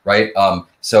underscoring, right?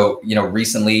 So,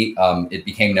 recently it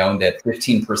became known that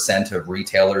 15% of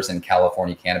retailers in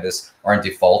California cannabis are in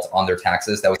default on their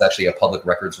taxes. That was actually a public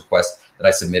records request that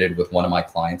I submitted with one of my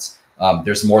clients.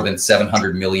 There's more than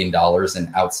 $700 million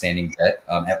in outstanding debt,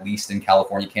 at least in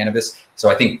California cannabis. So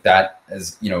I think that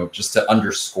is, just to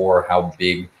underscore how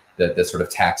big the sort of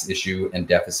tax issue and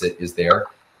deficit is there.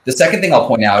 The second thing I'll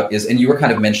point out is, and you were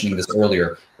kind of mentioning this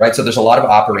earlier, right? So there's a lot of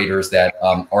operators that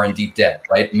are in deep debt,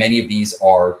 right? Many of these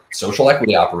are social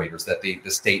equity operators that the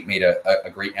state made a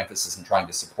great emphasis in trying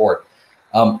to support.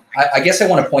 I guess I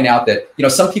want to point out that,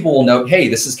 some people will note, hey,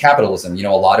 this is capitalism. A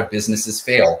lot of businesses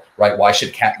fail, right? Why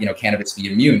should cannabis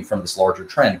be immune from this larger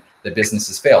trend that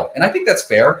businesses fail? And I think that's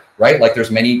fair, right? Like there's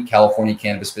many California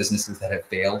cannabis businesses that have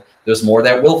failed. There's more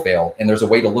that will fail. And there's a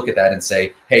way to look at that and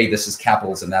say, hey, this is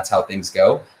capitalism. That's how things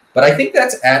go. But I think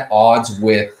that's at odds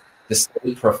with the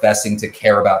state professing to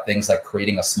care about things like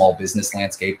creating a small business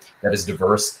landscape that is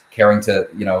diverse, caring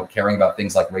about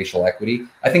things like racial equity.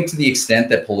 I think to the extent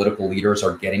that political leaders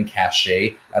are getting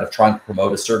cachet out of trying to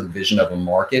promote a certain vision of a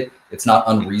market, it's not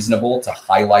unreasonable to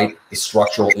highlight the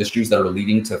structural issues that are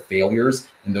leading to failures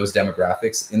in those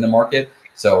demographics in the market.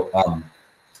 So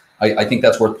I think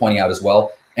that's worth pointing out as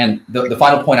well. And the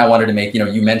final point I wanted to make,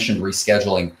 you mentioned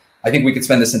rescheduling. I think we could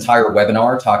spend this entire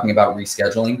webinar talking about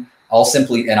rescheduling. I'll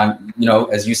simply, and I'm,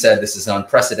 as you said, this is an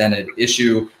unprecedented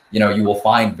issue. You will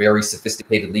find very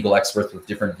sophisticated legal experts with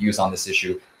different views on this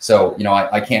issue. So,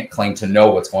 I can't claim to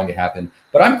know what's going to happen,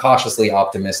 but I'm cautiously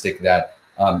optimistic that,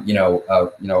 a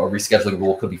rescheduling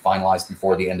rule could be finalized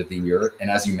before the end of the year.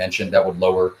 And as you mentioned, that would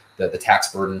lower the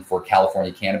tax burden for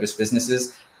California cannabis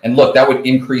businesses. And look, that would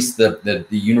increase the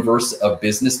universe of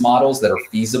business models that are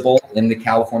feasible in the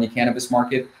California cannabis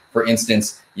market. For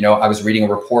instance, I was reading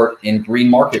a report in Green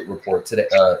Market Report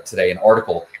today, an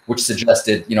article which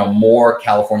suggested, more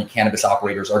California cannabis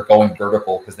operators are going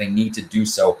vertical because they need to do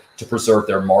so to preserve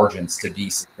their margins to be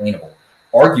sustainable.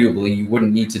 Arguably, you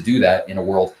wouldn't need to do that in a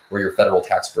world where your federal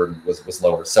tax burden was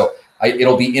lower. So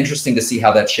it'll be interesting to see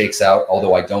how that shakes out,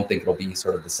 although I don't think it'll be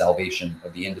sort of the salvation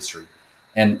of the industry.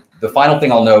 And the final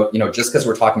thing I'll note, just because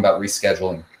we're talking about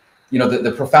rescheduling, you know,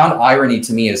 the profound irony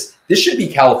to me is this should be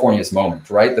California's moment,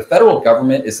 right? The federal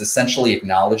government is essentially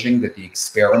acknowledging that the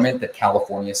experiment that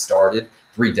California started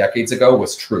 3 decades ago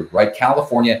was true, right?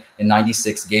 California in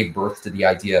 '96 gave birth to the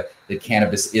idea that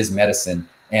cannabis is medicine.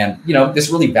 And, you know, this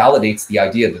really validates the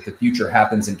idea that the future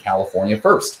happens in California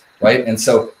first, right? And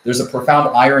so there's a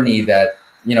profound irony that,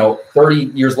 you know,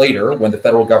 30 years later, when the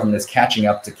federal government is catching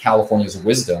up to California's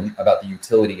wisdom about the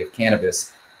utility of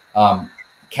cannabis,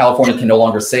 California can no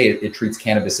longer say it treats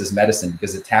cannabis as medicine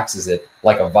because it taxes it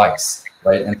like a vice,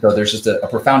 right? And so there's just a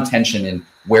profound tension in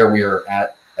where we are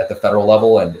at the federal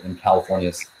level and in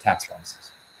California's tax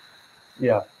policies.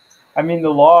 Yeah. I mean, the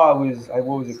law was, what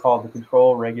was it called? The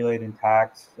Control, Regulate, and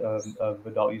Tax of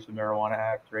Adult Use of Marijuana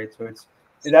Act, right? So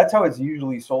that's how it's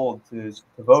usually sold to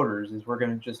voters, is we're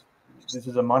going to just, this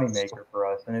is a moneymaker for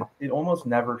us. And it almost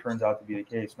never turns out to be the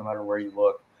case, no matter where you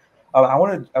look. I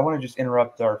want to just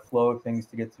interrupt our flow of things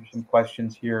to get to some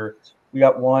questions here. We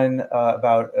got one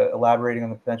about elaborating on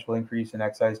the potential increase in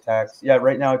excise tax. Yeah,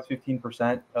 right now it's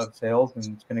 15% of sales, and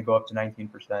it's going to go up to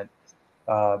 19%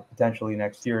 potentially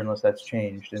next year, unless that's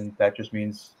changed. And that just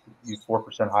means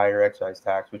 4% higher excise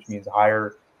tax, which means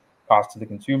higher cost to the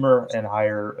consumer and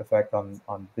higher effect on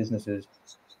businesses.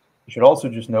 You should also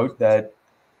just note that,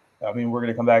 I mean, we're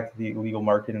going to come back to the illegal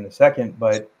market in a second,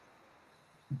 but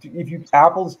if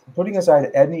Apple's putting aside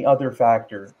any other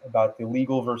factor about the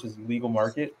legal versus illegal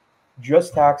market,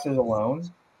 just taxes alone,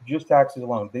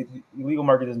 the illegal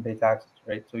market doesn't pay taxes,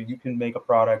 right? So you can make a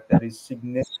product that is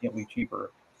significantly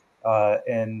cheaper.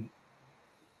 And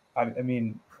I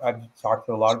mean, I've talked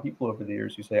to a lot of people over the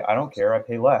years who say, I don't care, I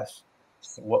pay less.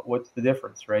 What's the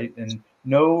difference, right? And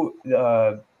no,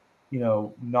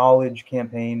 knowledge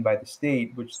campaign by the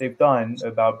state, which they've done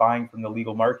about buying from the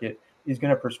legal market, is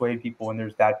going to persuade people when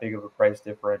there's that big of a price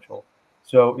differential.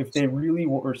 So if they really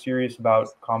were serious about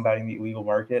combating the illegal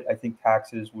market, I think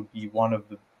taxes would be one of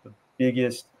the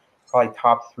biggest, probably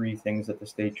top 3 things that the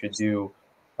state should do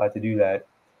to do that.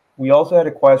 We also had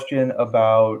a question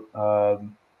about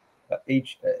AB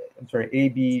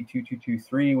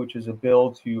 2223, which is a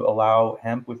bill to allow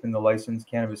hemp within the licensed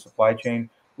cannabis supply chain.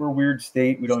 We're a weird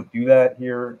state. We don't do that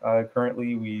here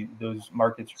currently. Those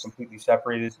markets are completely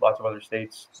separated. Lots of other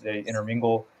states, they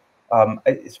intermingle.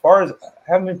 As far as, I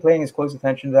haven't been paying as close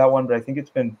attention to that one, but I think it's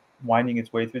been winding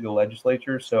its way through the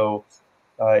legislature. So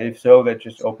if so, that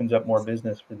just opens up more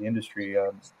business for the industry.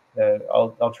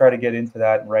 I'll try to get into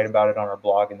that and write about it on our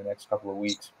blog in the next couple of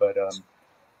weeks. But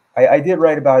I did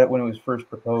write about it when it was first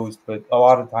proposed, but a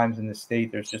lot of times in the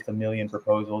state, there's just a million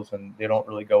proposals and they don't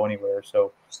really go anywhere.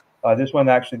 So this one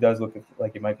actually does look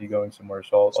like it might be going somewhere.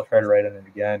 So I'll try to write on it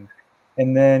again.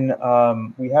 And then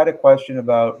we had a question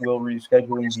about, will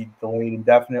rescheduling be delayed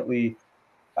indefinitely?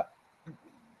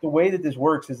 The way that this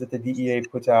works is that the DEA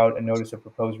puts out a notice of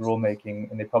proposed rulemaking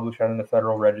and they publish it in the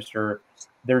Federal Register.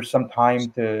 There's some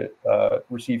time to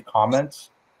receive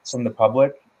comments from the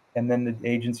public, and then the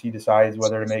agency decides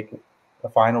whether to make a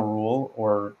final rule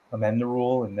or amend the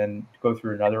rule and then go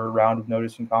through another round of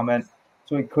notice and comment.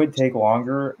 So it could take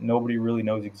longer. Nobody really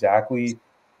knows exactly.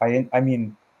 I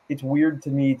mean, it's weird to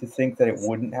me to think that it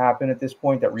wouldn't happen at this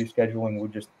point, that rescheduling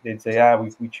would just, they'd say,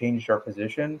 we changed our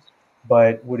position.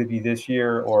 But would it be this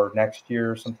year or next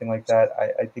year or something like that?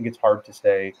 I think it's hard to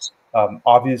say.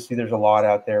 Obviously, there's a lot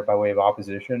out there by way of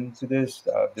opposition to this.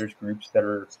 There's groups that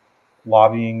are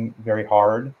lobbying very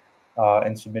hard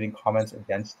and submitting comments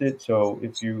against it. So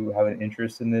if you have an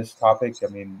interest in this topic,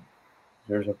 I mean,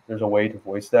 there's a way to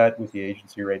voice that with the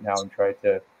agency right now and try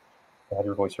to have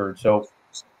your voice heard. So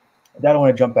I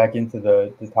want to jump back into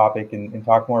the topic and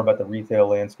talk more about the retail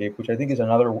landscape, which I think is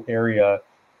another area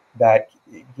that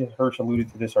Hirsh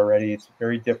alluded to this already. It's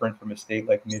very different from a state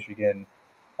like Michigan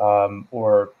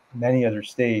or many other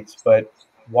states. But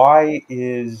why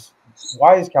is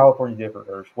California different,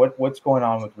 Hirsh? What's going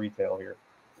on with retail here?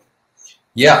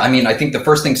 Yeah, I mean, I think the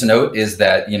first thing to note is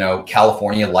that,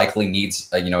 California likely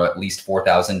needs, at least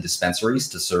 4,000 dispensaries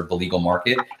to serve the legal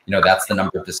market. That's the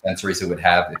number of dispensaries it would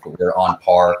have if it were on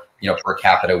par, per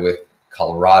capita with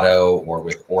Colorado or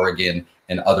with Oregon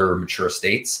and other mature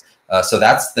states. So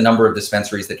that's the number of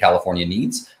dispensaries that California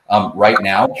needs. Right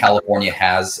now, California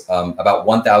has about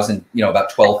 1,000,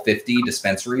 about 1,250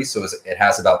 dispensaries. So it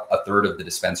has about a third of the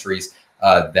dispensaries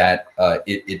that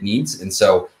it needs. And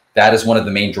so that is one of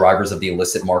the main drivers of the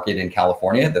illicit market in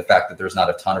California, the fact that there's not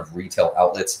a ton of retail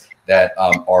outlets that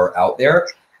are out there.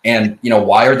 And,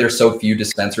 why are there so few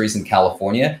dispensaries in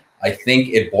California? I think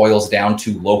it boils down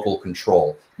to local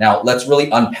control. Now, let's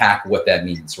really unpack what that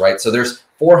means, right? So there's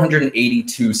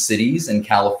 482 cities in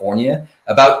California,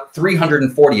 about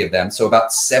 340 of them, so about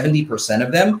 70%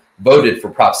 of them voted for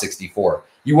Prop 64.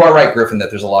 You are right, Griffin, that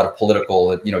there's a lot of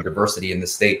political, diversity in the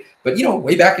state. But,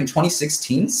 way back in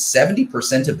 2016,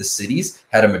 70% of the cities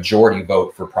had a majority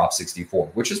vote for Prop 64,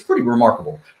 which is pretty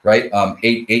remarkable, right?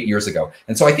 8 years ago.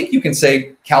 And so I think you can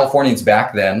say Californians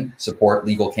back then support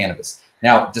legal cannabis.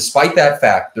 Now, despite that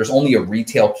fact, there's only a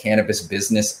retail cannabis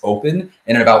business open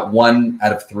in about 1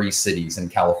 out of 3 cities in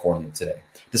California today,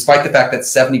 despite the fact that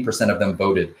 70% of them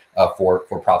voted for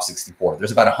Prop 64.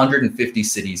 There's about 150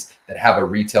 cities that have a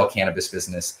retail cannabis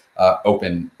business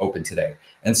open today.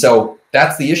 And so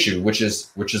that's the issue, which is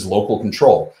local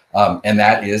control. And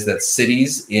that is that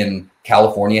cities in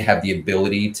California have the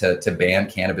ability to ban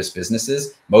cannabis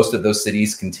businesses. Most of those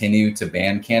cities continue to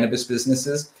ban cannabis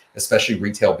businesses, especially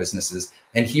retail businesses.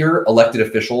 And here, elected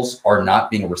officials are not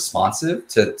being responsive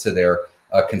to their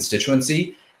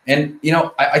constituency. And,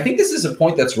 I think this is a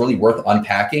point that's really worth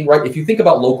unpacking, right? If you think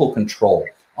about local control,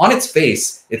 on its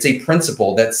face, it's a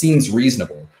principle that seems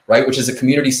reasonable, right? Which is a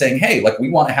community saying, hey, we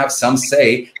want to have some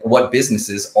say in what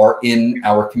businesses are in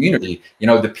our community.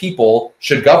 The people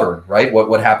should govern, right?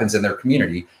 What happens in their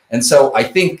community. And so I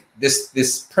think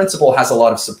this principle has a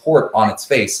lot of support on its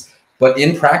face. But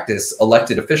in practice,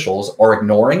 elected officials are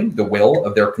ignoring the will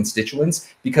of their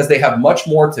constituents because they have much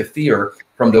more to fear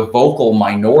from the vocal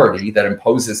minority that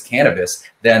imposes cannabis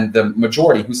than the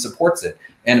majority who supports it.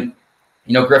 And,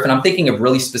 Griffin, I'm thinking of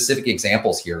really specific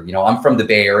examples here. I'm from the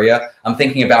Bay Area. I'm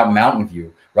thinking about Mountain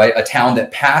View, right? A town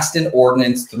that passed an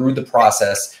ordinance through the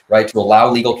process, right, to allow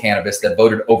legal cannabis that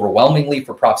voted overwhelmingly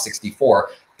for Prop 64.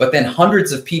 But then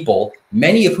hundreds of people,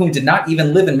 many of whom did not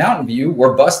even live in Mountain View,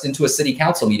 were bussed into a city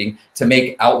council meeting to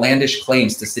make outlandish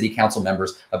claims to city council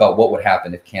members about what would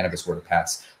happen if cannabis were to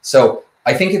pass. So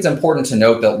I think it's important to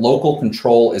note that local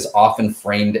control is often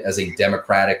framed as a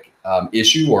democratic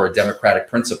issue or a democratic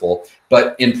principle,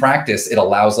 but in practice, it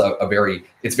allows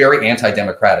it's very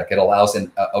anti-democratic. It allows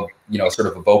sort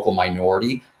of a vocal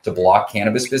minority to block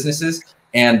cannabis businesses.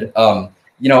 And, I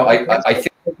think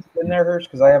in there, Hirsh,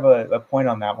 because I have a point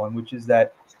on that one, which is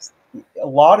that a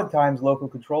lot of times local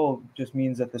control just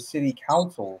means that the city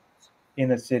council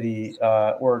in a city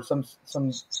or some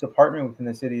department within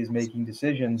the city is making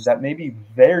decisions that may be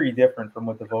very different from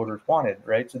what the voters wanted,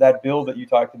 right? So that bill that you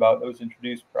talked about that was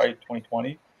introduced probably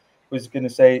 2020 was going to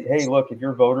say, hey, look, if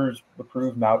your voters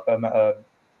approve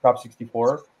Prop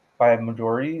 64 by a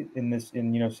majority in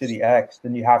city X,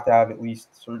 then you have to have at least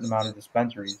a certain amount of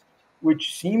dispensaries,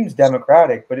 which seems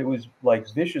democratic, but it was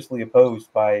viciously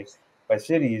opposed by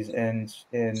cities, and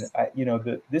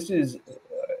this is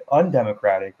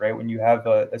undemocratic, right? When you have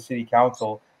a city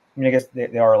council, I guess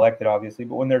they are elected, obviously,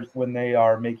 but when they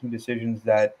are making decisions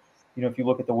that, if you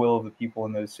look at the will of the people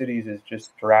in those cities, is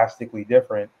just drastically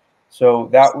different. So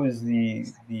that was the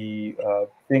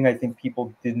thing I think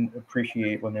people didn't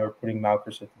appreciate when they were putting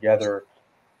Malcrissa together.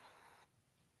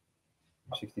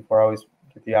 64, I always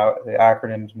get the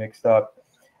acronyms mixed up,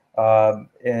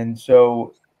 and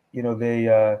so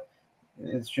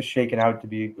it's just shaken out to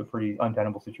be a pretty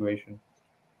untenable situation.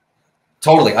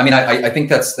 Totally. I mean, I think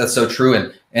that's so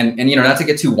true. And not to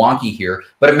get too wonky here,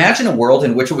 but imagine a world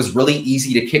in which it was really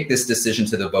easy to kick this decision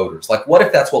to the voters. What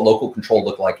if that's what local control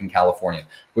looked like in California,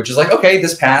 which is okay,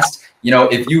 this passed,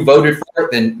 if you voted for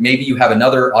it, then maybe you have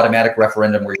another automatic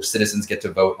referendum where your citizens get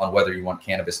to vote on whether you want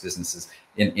cannabis businesses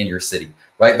in your city,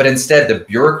 right? But instead, the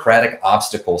bureaucratic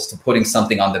obstacles to putting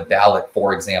something on the ballot,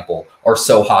 for example, are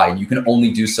so high, and you can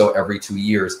only do so every 2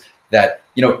 years, that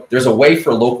there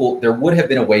would have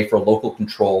been a way for local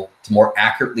control to more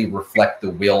accurately reflect the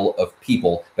will of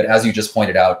people. But as you just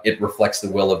pointed out, it reflects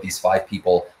the will of these 5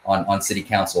 people on city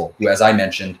council, who, as I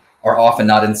mentioned, are often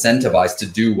not incentivized to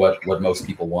do what most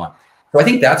people want. So I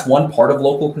think that's one part of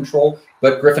local control.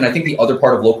 But Griffin, I think the other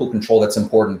part of local control that's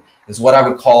important is what I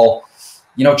would call,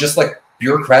 just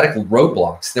bureaucratic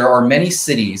roadblocks. There are many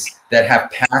cities that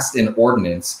have passed an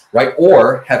ordinance, right,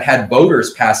 or have had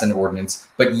voters pass an ordinance,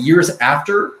 but years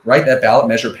after, right, that ballot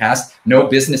measure passed, no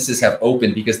businesses have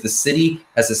opened because the city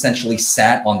has essentially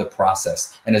sat on the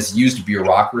process and has used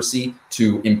bureaucracy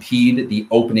to impede the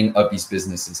opening of these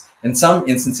businesses. In some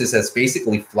instances, has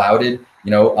basically flouted,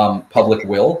 public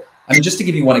will. I mean, just to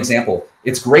give you one example,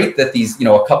 it's great that these,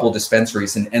 a couple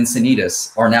dispensaries in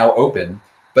Encinitas are now open,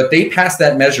 but they passed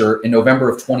that measure in November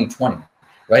of 2020,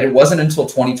 right? It wasn't until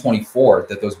 2024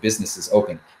 that those businesses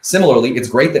opened. Similarly, it's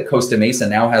great that Costa Mesa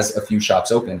now has a few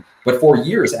shops open, but for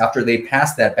years after they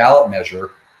passed that ballot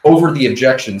measure, over the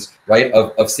objections, right,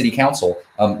 of city council,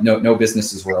 no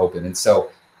businesses were open. And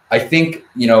so I think,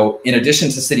 in addition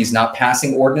to cities not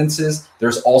passing ordinances,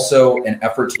 there's also an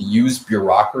effort to use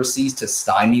bureaucracies to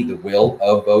stymie the will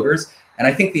of voters. And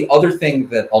I think the other thing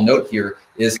that I'll note here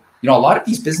is, a lot of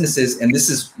these businesses, and this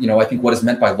is, I think what is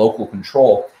meant by local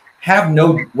control, have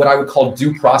no, what I would call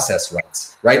due process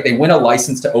rights, right? They win a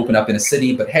license to open up in a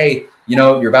city, but hey,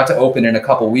 you're about to open in a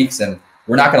couple of weeks and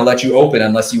we're not going to let you open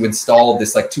unless you install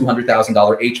this like $200,000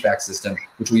 HVAC system,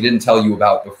 which we didn't tell you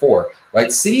about before,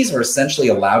 right? Cities are essentially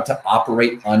allowed to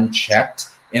operate unchecked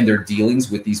in their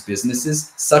dealings with these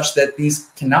businesses, such that these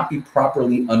cannot be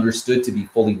properly understood to be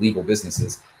fully legal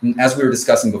businesses. And as we were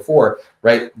discussing before,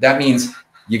 right, that means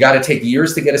you got to take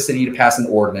years to get a city to pass an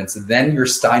ordinance. Then you're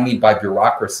stymied by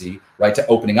bureaucracy, right, to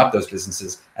opening up those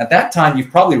businesses. At that time,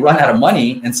 you've probably run out of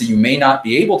money. And so you may not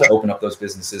be able to open up those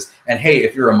businesses. And hey,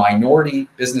 if you're a minority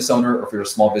business owner or if you're a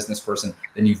small business person,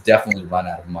 then you've definitely run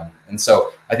out of money. And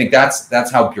so I think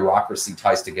that's how bureaucracy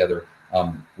ties together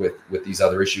with these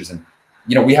other issues. And,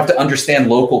 we have to understand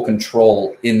local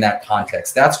control in that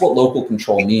context. That's what local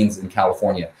control means in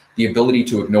California, the ability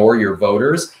to ignore your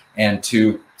voters and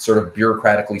to sort of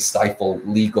bureaucratically stifle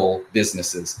legal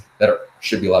businesses that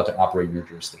should be allowed to operate in your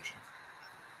jurisdiction.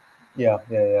 Yeah.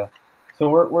 So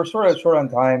we're sort of short on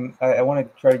time. I want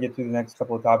to try to get through the next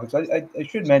couple of topics. I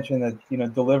should mention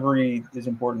that delivery is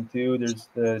important too. There's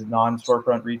the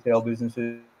non-storefront retail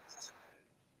businesses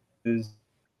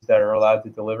that are allowed to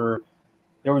deliver.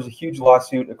 There was a huge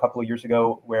lawsuit a couple of years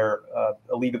ago where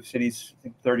a league of cities, I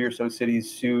think 30 or so cities,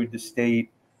 sued the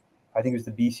state. I think it was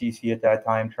the BCC at that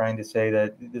time, trying to say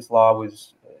that this law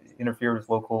was interfered with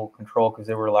local control because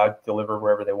they were allowed to deliver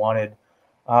wherever they wanted.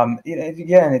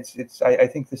 Again, I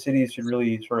think the cities should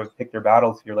really sort of pick their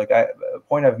battles here. Like a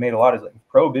point I've made a lot is like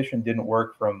prohibition didn't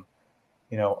work from,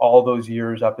 all those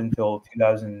years up until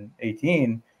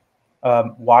 2018.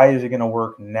 Why is it going to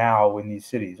work now in these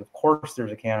cities? Of course,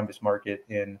 there's a cannabis market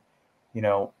in,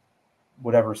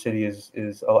 whatever city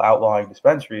is outlawing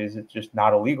dispensaries. It's just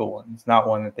not a legal one. It's not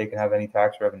one that they can have any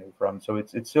tax revenue from. So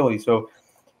it's silly. So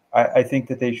I think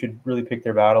that they should really pick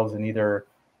their battles and either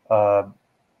allow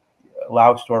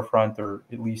storefront or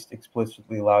at least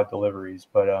explicitly allow deliveries.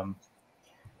 But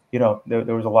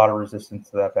there was a lot of resistance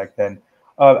to that back then.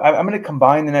 I'm going to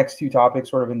combine the next two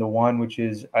topics sort of into one, which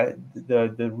is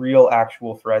the real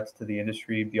actual threats to the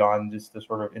industry beyond just the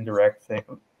sort of indirect thing.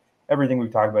 Everything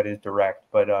we've talked about is direct,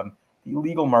 but the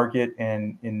illegal market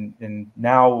and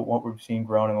now what we've seen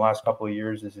grown in the last couple of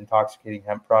years is intoxicating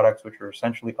hemp products, which are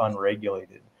essentially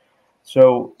unregulated.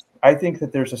 So I think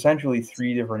that there's essentially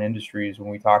three different industries when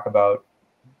we talk about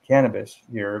cannabis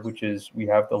here, which is we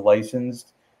have the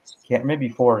licensed, maybe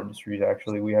four industries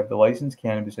actually. We have the licensed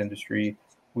cannabis industry,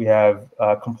 we have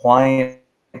compliant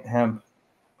hemp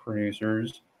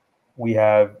producers, we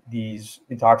have these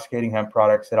intoxicating hemp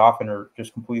products that often are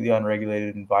just completely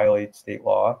unregulated and violate state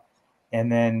law,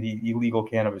 and then the illegal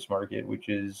cannabis market, which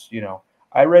is,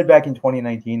 I read back in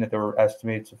 2019 that there were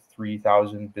estimates of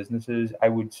 3,000 businesses. I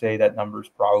would say that number's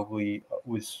probably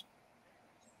was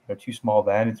too small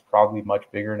then. It's probably much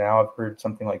bigger now. I've heard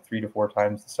something like 3 to 4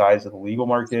 times the size of the legal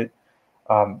market.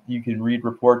 You can read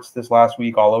reports this last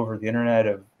week all over the internet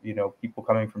of people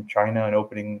coming from China and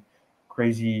opening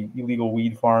crazy illegal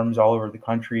weed farms all over the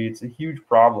country. It's a huge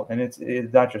problem, and it's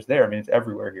not just there. I mean, it's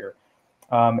everywhere here,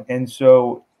 and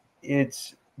so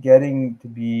it's getting to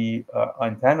be an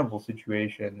untenable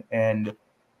situation. And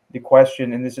the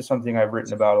question, and this is something I've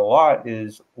written about a lot,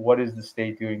 is what is the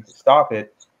state doing to stop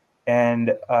it?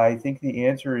 And I think the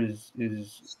answer is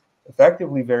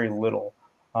effectively very little.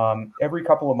 Every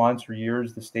couple of months or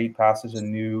years, the state passes a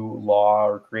new law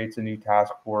or creates a new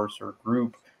task force or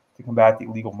group to combat the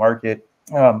illegal market.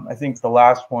 I think the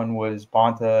last one was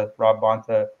Rob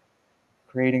Bonta,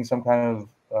 creating some kind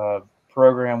of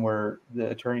program where the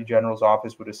Attorney General's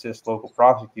office would assist local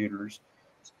prosecutors.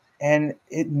 And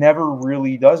it never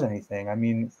really does anything. I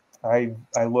mean, I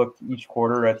look each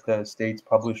quarter at the state's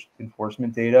published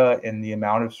enforcement data, and the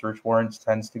amount of search warrants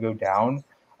tends to go down.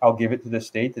 I'll give it to the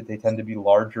state that they tend to be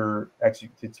larger.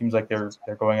 It seems like they're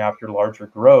going after larger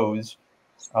grows,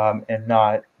 and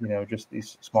not just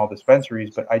these small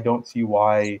dispensaries. But I don't see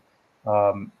why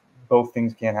both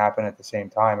things can't happen at the same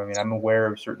time. I mean, I'm aware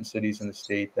of certain cities in the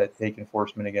state that take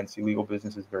enforcement against illegal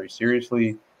businesses very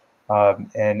seriously.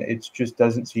 And it just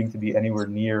doesn't seem to be anywhere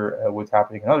near what's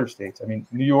happening in other states. I mean,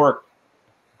 New York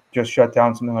just shut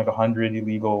down something like 100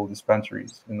 illegal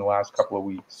dispensaries in the last couple of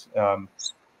weeks.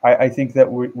 I think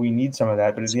that we need some of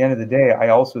that. But at the end of the day, I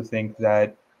also think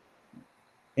that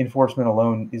enforcement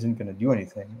alone isn't going to do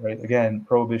anything, right? Again,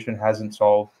 prohibition hasn't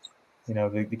solved,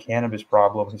 the cannabis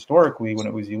problem historically when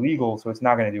it was illegal, so it's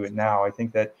not going to do it now. I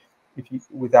think that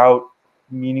without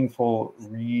meaningful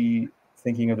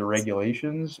thinking of the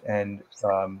regulations and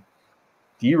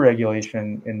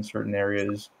deregulation in certain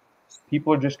areas,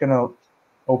 people are just going to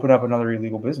open up another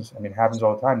illegal business. I mean, it happens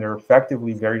all the time. There are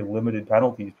effectively very limited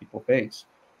penalties people face.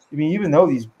 I mean, even though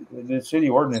the city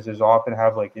ordinances often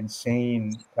have like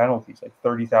insane penalties, like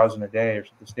 30,000 a day, or at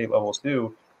the state level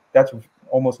too, that's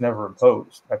almost never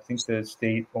imposed. I think the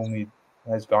state only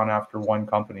has gone after one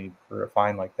company for a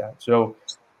fine like that. So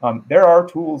there are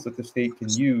tools that the state can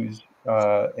use,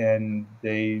 and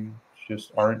they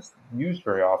just aren't used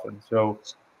very often. So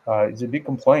it's a big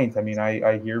complaint. I mean,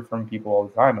 I hear from people all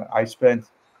the time. I spent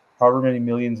however many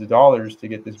millions of dollars to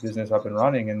get this business up and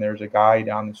running, and there's a guy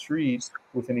down the street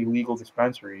with an illegal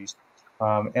dispensary.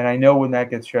 And I know when that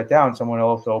gets shut down, someone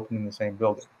else will open in the same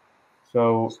building.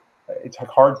 So it's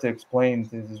hard to explain.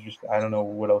 This is just, I don't know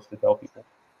what else to tell people.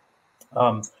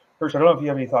 First, I don't know if you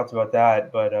have any thoughts about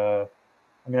that, but I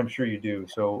mean, I'm sure you do.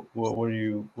 So what do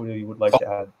you would like to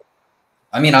add?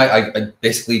 I mean, I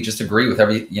basically just agree with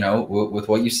with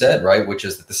what you said, right? Which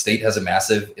is that the state has a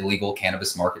massive illegal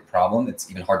cannabis market problem. It's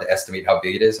even hard to estimate how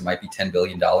big it is. It might be $10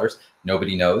 billion.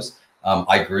 Nobody knows.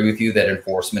 I agree with you that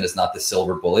enforcement is not the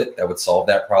silver bullet that would solve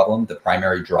that problem. The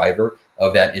primary driver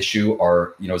of that issue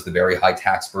is the very high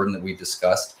tax burden that we've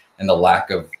discussed and the lack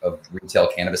of retail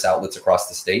cannabis outlets across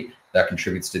the state that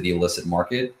contributes to the illicit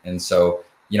market. And so,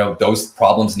 those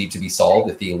problems need to be solved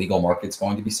if the illegal market's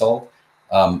going to be solved.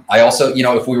 I also,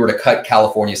 if we were to cut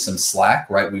California some slack,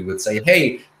 right, we would say,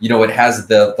 hey, it has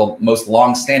the most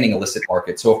long-standing illicit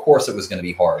market. So of course it was going to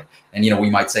be hard. And, we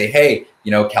might say, hey,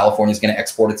 California is going to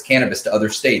export its cannabis to other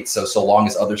states. So long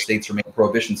as other states remain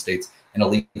prohibition states, an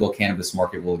illegal cannabis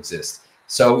market will exist.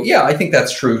 So yeah, I think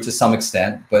that's true to some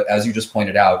extent. But as you just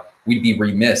pointed out, we'd be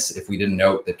remiss if we didn't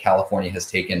note that California has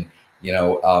taken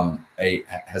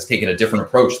a different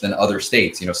approach than other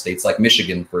states, states like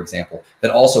Michigan, for example,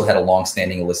 that also had a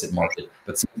long-standing illicit market,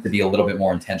 but seemed to be a little bit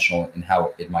more intentional in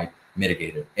how it might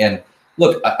mitigate it. And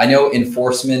look, I know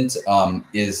enforcement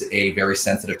is a very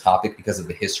sensitive topic because of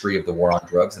the history of the war on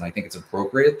drugs, and I think it's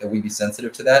appropriate that we be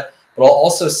sensitive to that. But I'll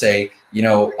also say, we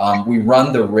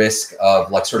run the risk of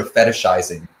sort of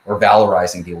fetishizing or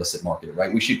valorizing the illicit market,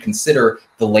 right? We should consider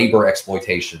the labor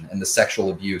exploitation and the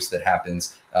sexual abuse that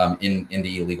happens in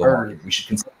the illegal market. We should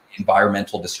consider the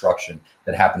environmental destruction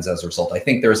that happens as a result. I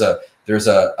think there's a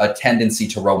tendency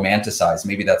to romanticize,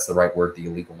 maybe that's the right word, the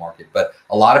illegal market. But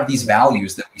a lot of these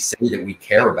values that we say that we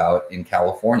care about in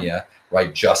California,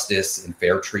 right, justice and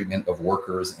fair treatment of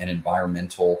workers and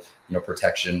environmental,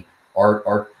 protection,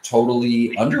 are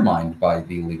totally undermined by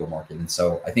the illegal market. And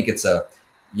so I think it's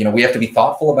we have to be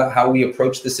thoughtful about how we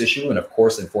approach this issue. And of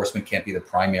course, enforcement can't be the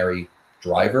primary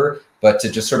driver, but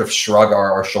to just sort of shrug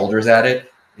our shoulders at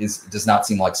it does not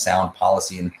seem like sound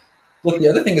policy. And look, the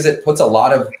other thing is it puts a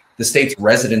lot of the state's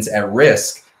residents at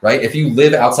risk, right? If you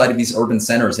live outside of these urban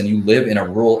centers and you live in a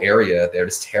rural area that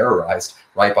is terrorized,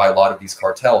 right, by a lot of these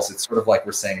cartels, it's sort of like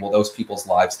we're saying, well, those people's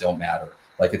lives don't matter.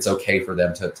 Like it's okay for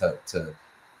them to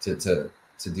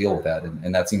deal with that,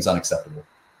 and that seems unacceptable.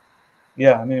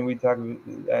 Yeah, I mean, we talk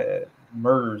about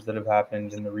murders that have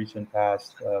happened in the recent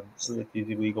past with these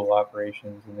illegal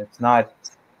operations, and it's not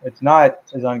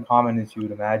as uncommon as you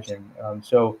would imagine.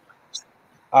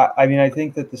 I mean, I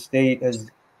think that the state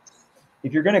has,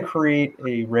 if you're going to create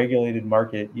a regulated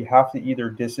market, you have to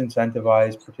either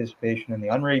disincentivize participation in the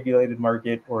unregulated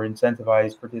market or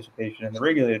incentivize participation in the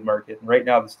regulated market. And right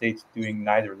now, the state's doing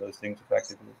neither of those things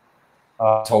effectively.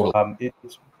 Totally.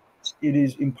 It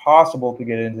is impossible to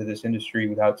get into this industry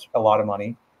without a lot of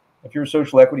money. If you're a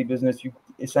social equity business, you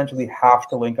essentially have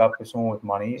to link up with someone with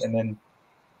money. And then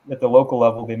at the local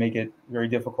level, they make it very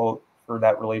difficult for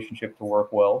that relationship to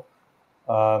work well.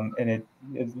 And it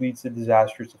leads to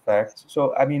disastrous effects.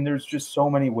 So, I mean, there's just so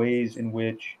many ways in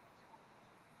which,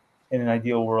 in an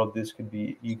ideal world, this could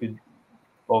be, you could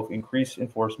both increase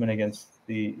enforcement against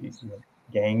the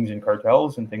gangs and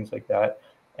cartels and things like that,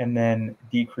 and then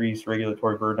decrease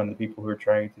regulatory burden on the people who are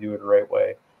trying to do it the right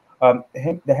way.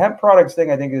 The hemp products thing,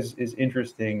 I think, is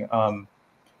interesting.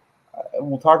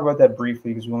 We'll talk about that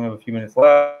briefly because we only have a few minutes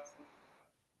left.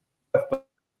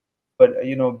 But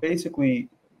basically,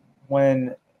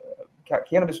 when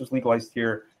cannabis was legalized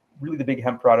here, really the big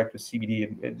hemp product was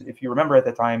CBD. And if you remember at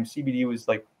the time, CBD was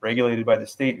regulated by the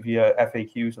state via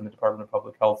FAQs on the Department of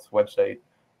Public Health's website,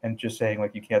 and just saying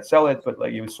you can't sell it, but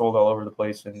it was sold all over the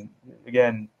place. And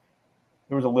again,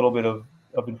 there was a little bit of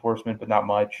enforcement, but not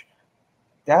much.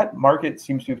 That market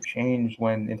seems to have changed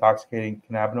when intoxicating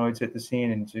cannabinoids hit the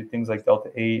scene, and things like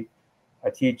Delta-8,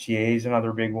 THCA is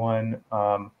another big one.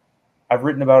 I've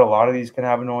written about a lot of these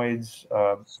cannabinoids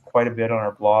quite a bit on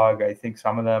our blog. I think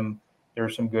some of them, there are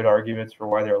some good arguments for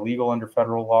why they're legal under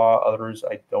federal law. Others,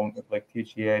 I don't, like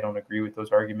THCA, I don't agree with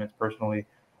those arguments personally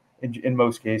in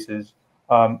most cases.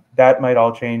 That might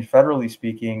all change federally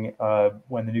speaking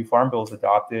when the new farm bill is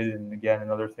adopted. And again,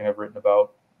 another thing I've written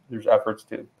about, there's efforts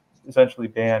to essentially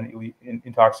ban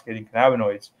intoxicating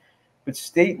cannabinoids. But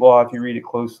state law, if you read it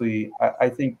closely, I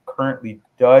think currently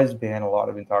does ban a lot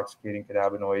of intoxicating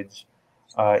cannabinoids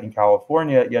in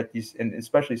California, yet these, and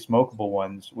especially smokable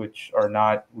ones, which are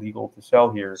not legal to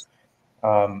sell here.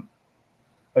 Um,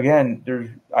 Again, there's,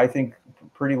 I think,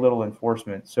 pretty little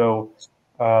enforcement. So,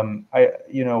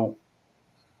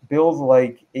 bills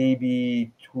like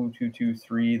AB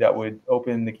 2223 that would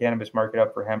open the cannabis market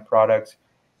up for hemp products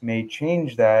may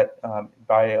change that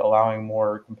by allowing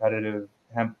more competitive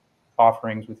hemp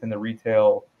offerings within the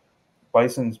retail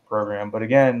license program. But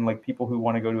again, like people who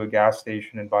want to go to a gas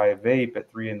station and buy a vape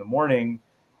at 3 in the morning,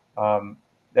 um,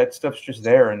 that stuff's just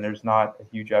there, and there's not a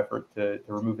huge effort to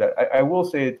remove that. I will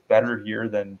say it's better here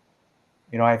than,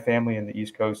 I have family in the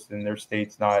East Coast, and their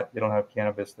state's not, they don't have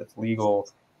cannabis that's legal.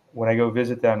 When I go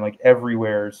visit them, like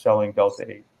everywhere is selling Delta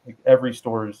 8. Like every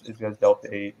store has Delta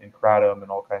 8 and Kratom and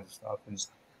all kinds of stuff.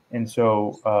 And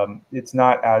so it's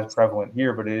not as prevalent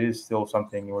here, but it is still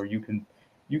something where you can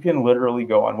literally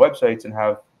go on websites and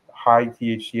have high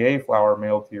THCA flower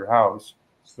mailed to your house.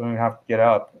 You don't even have to get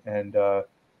up, and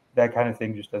that kind of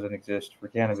thing just doesn't exist for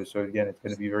cannabis. So again, it's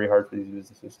going to be very hard for these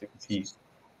businesses to compete.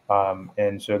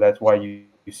 And so that's why you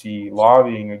see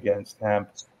lobbying against hemp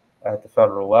at the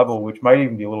federal level, which might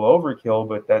even be a little overkill,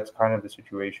 but that's kind of the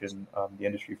situation the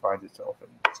industry finds itself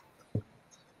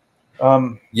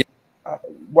in. Yeah.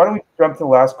 Why don't we jump to the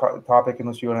last topic,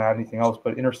 unless you want to add anything else?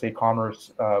 But interstate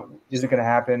commerce, is it going to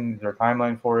happen? Is there a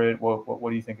timeline for it? What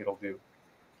do you think it'll do?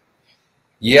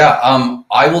 Yeah,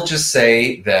 I will just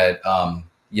say that,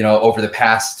 over the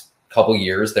past couple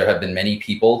years, there have been many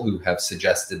people who have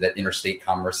suggested that interstate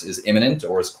commerce is imminent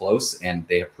or is close, and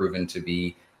they have proven to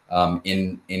be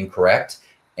incorrect.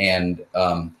 And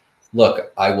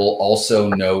look, I will also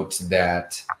note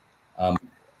that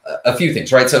a few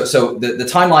things, right? So the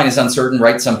timeline is uncertain,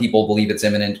 right? Some people believe it's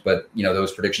imminent, but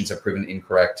those predictions have proven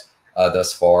incorrect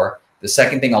thus far. The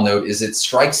second thing I'll note is it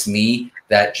strikes me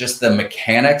that just the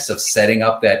mechanics of setting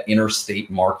up that interstate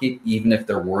market, even if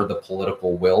there were the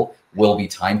political will be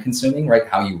time consuming, right?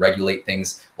 How you regulate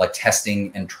things like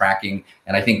testing and tracking.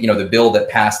 And I think, the bill that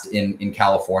passed in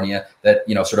California that,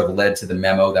 sort of led to the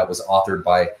memo that was authored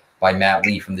by Matt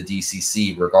Lee from the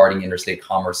DCC regarding interstate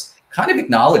commerce kind of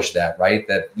acknowledged that, right?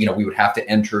 That, we would have to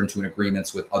enter into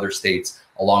agreements with other states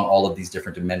along all of these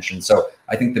different dimensions. So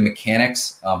I think the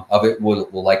mechanics of it will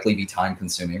likely be time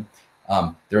consuming.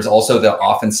 There's also the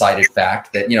often cited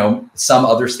fact that, some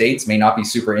other states may not be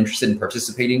super interested in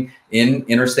participating in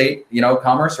interstate,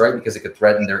 commerce, right? Because it could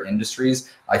threaten their industries.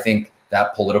 I think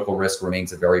that political risk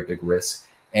remains a very big risk.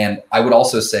 And I would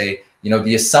also say,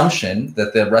 the assumption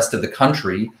that the rest of the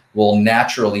country will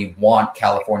naturally want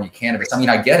California cannabis. I mean,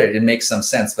 I get it. It makes some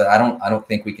sense, but I don't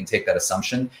think we can take that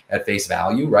assumption at face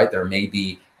value, right? There may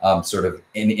be sort of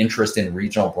an interest in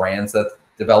regional brands that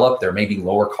develop. There may be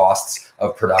lower costs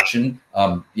of production,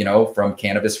 from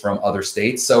cannabis from other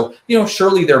states. So,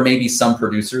 surely there may be some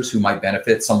producers who might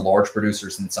benefit, some large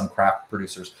producers and some craft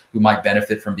producers who might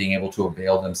benefit from being able to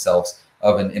avail themselves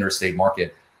of an interstate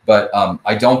market. But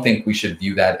I don't think we should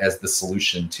view that as the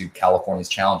solution to California's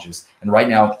challenges. And right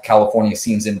now, California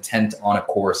seems intent on a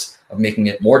course of making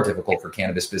it more difficult for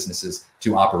cannabis businesses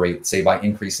to operate, say by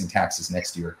increasing taxes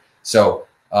next year. So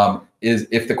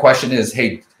if the question is,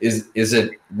 hey, is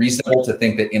it reasonable to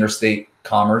think that interstate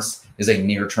commerce is a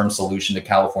near-term solution to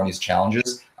California's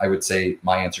challenges? I would say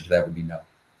my answer to that would be no.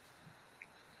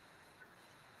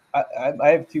 I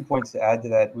have 2 points to add to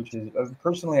that, which is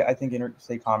personally, I think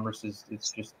interstate commerce it's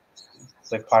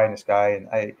like pie in the sky, and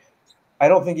I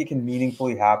don't think it can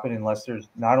meaningfully happen unless there's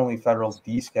not only federal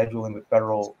descheduling but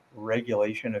federal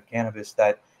regulation of cannabis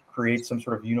that creates some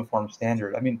sort of uniform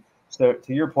standard. I mean, so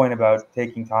to your point about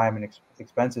taking time and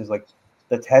expenses, like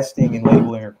the testing and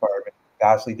labeling requirement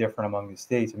vastly different among the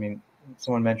states. I mean,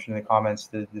 someone mentioned in the comments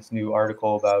this new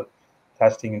article about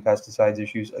testing and pesticides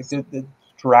issues. Like the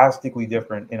drastically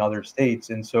different in other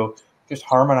states, and so just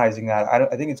harmonizing that,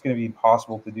 I think it's going to be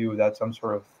impossible to do without some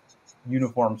sort of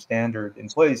uniform standard in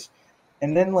place.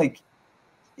 And then, like,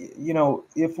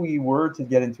 if we were to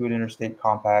get into an interstate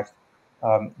compact,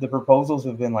 the proposals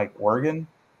have been like Oregon,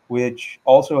 which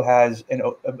also has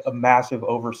a massive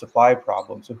oversupply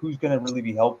problem. So who's going to really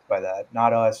be helped by that?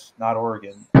 Not us, not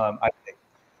Oregon, I think.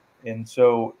 And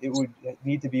so it would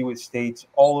need to be with states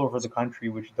all over the country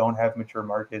which don't have mature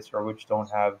markets or which don't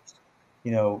have,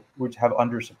 which have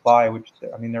undersupply, which,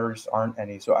 I mean, there just aren't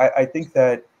any. So I think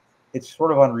that it's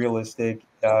sort of unrealistic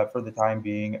for the time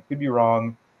being. I could be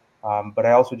wrong, but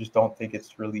I also just don't think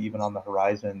it's really even on the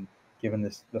horizon given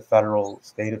the federal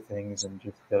state of things and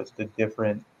just the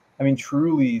different, I mean,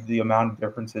 truly the amount of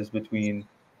differences between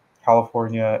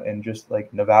California and just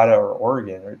like Nevada or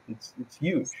Oregon, it's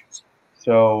huge.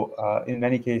 So in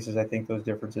many cases, I think those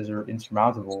differences are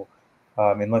insurmountable,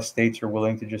 unless states are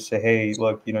willing to just say, hey,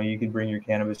 look, you know, you can bring your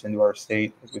cannabis into our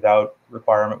state without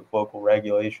requirement with local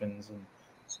regulations. And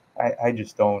I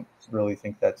just don't really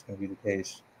think that's going to be the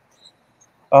case.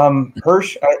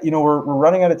 Hirsh, you know, we're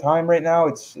running out of time right now.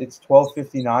 It's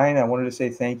 12:59. I wanted to say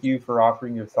thank you for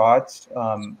offering your thoughts.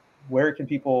 Where can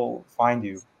people find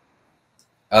you?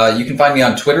 You can find me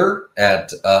on Twitter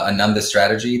at Ananda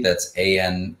Strategy. That's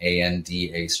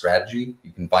ANANDA Strategy.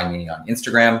 You can find me on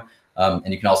Instagram.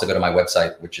 And you can also go to my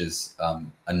website, which is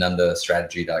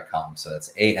anandastrategy.com. So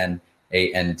that's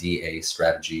ANANDA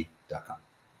strategy.com.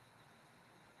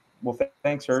 Well,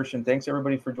 thanks, Hirsh, and thanks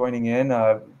everybody for joining in.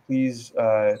 Please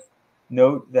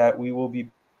note that we will be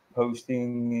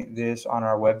posting this on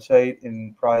our website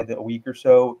in probably a week or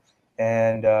so,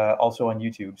 and also on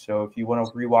YouTube. So if you want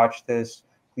to rewatch this,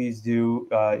 please do.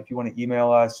 If you want to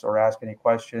email us or ask any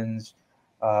questions,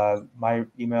 my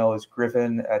email is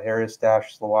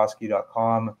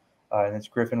griffen@harris-sliwoski.com, and it's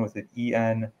Griffen with an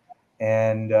EN.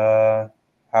 And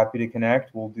happy to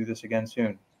connect. We'll do this again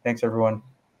soon. Thanks, everyone.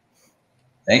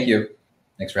 Thank you.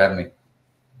 Thanks for having me.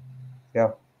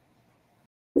 Yeah.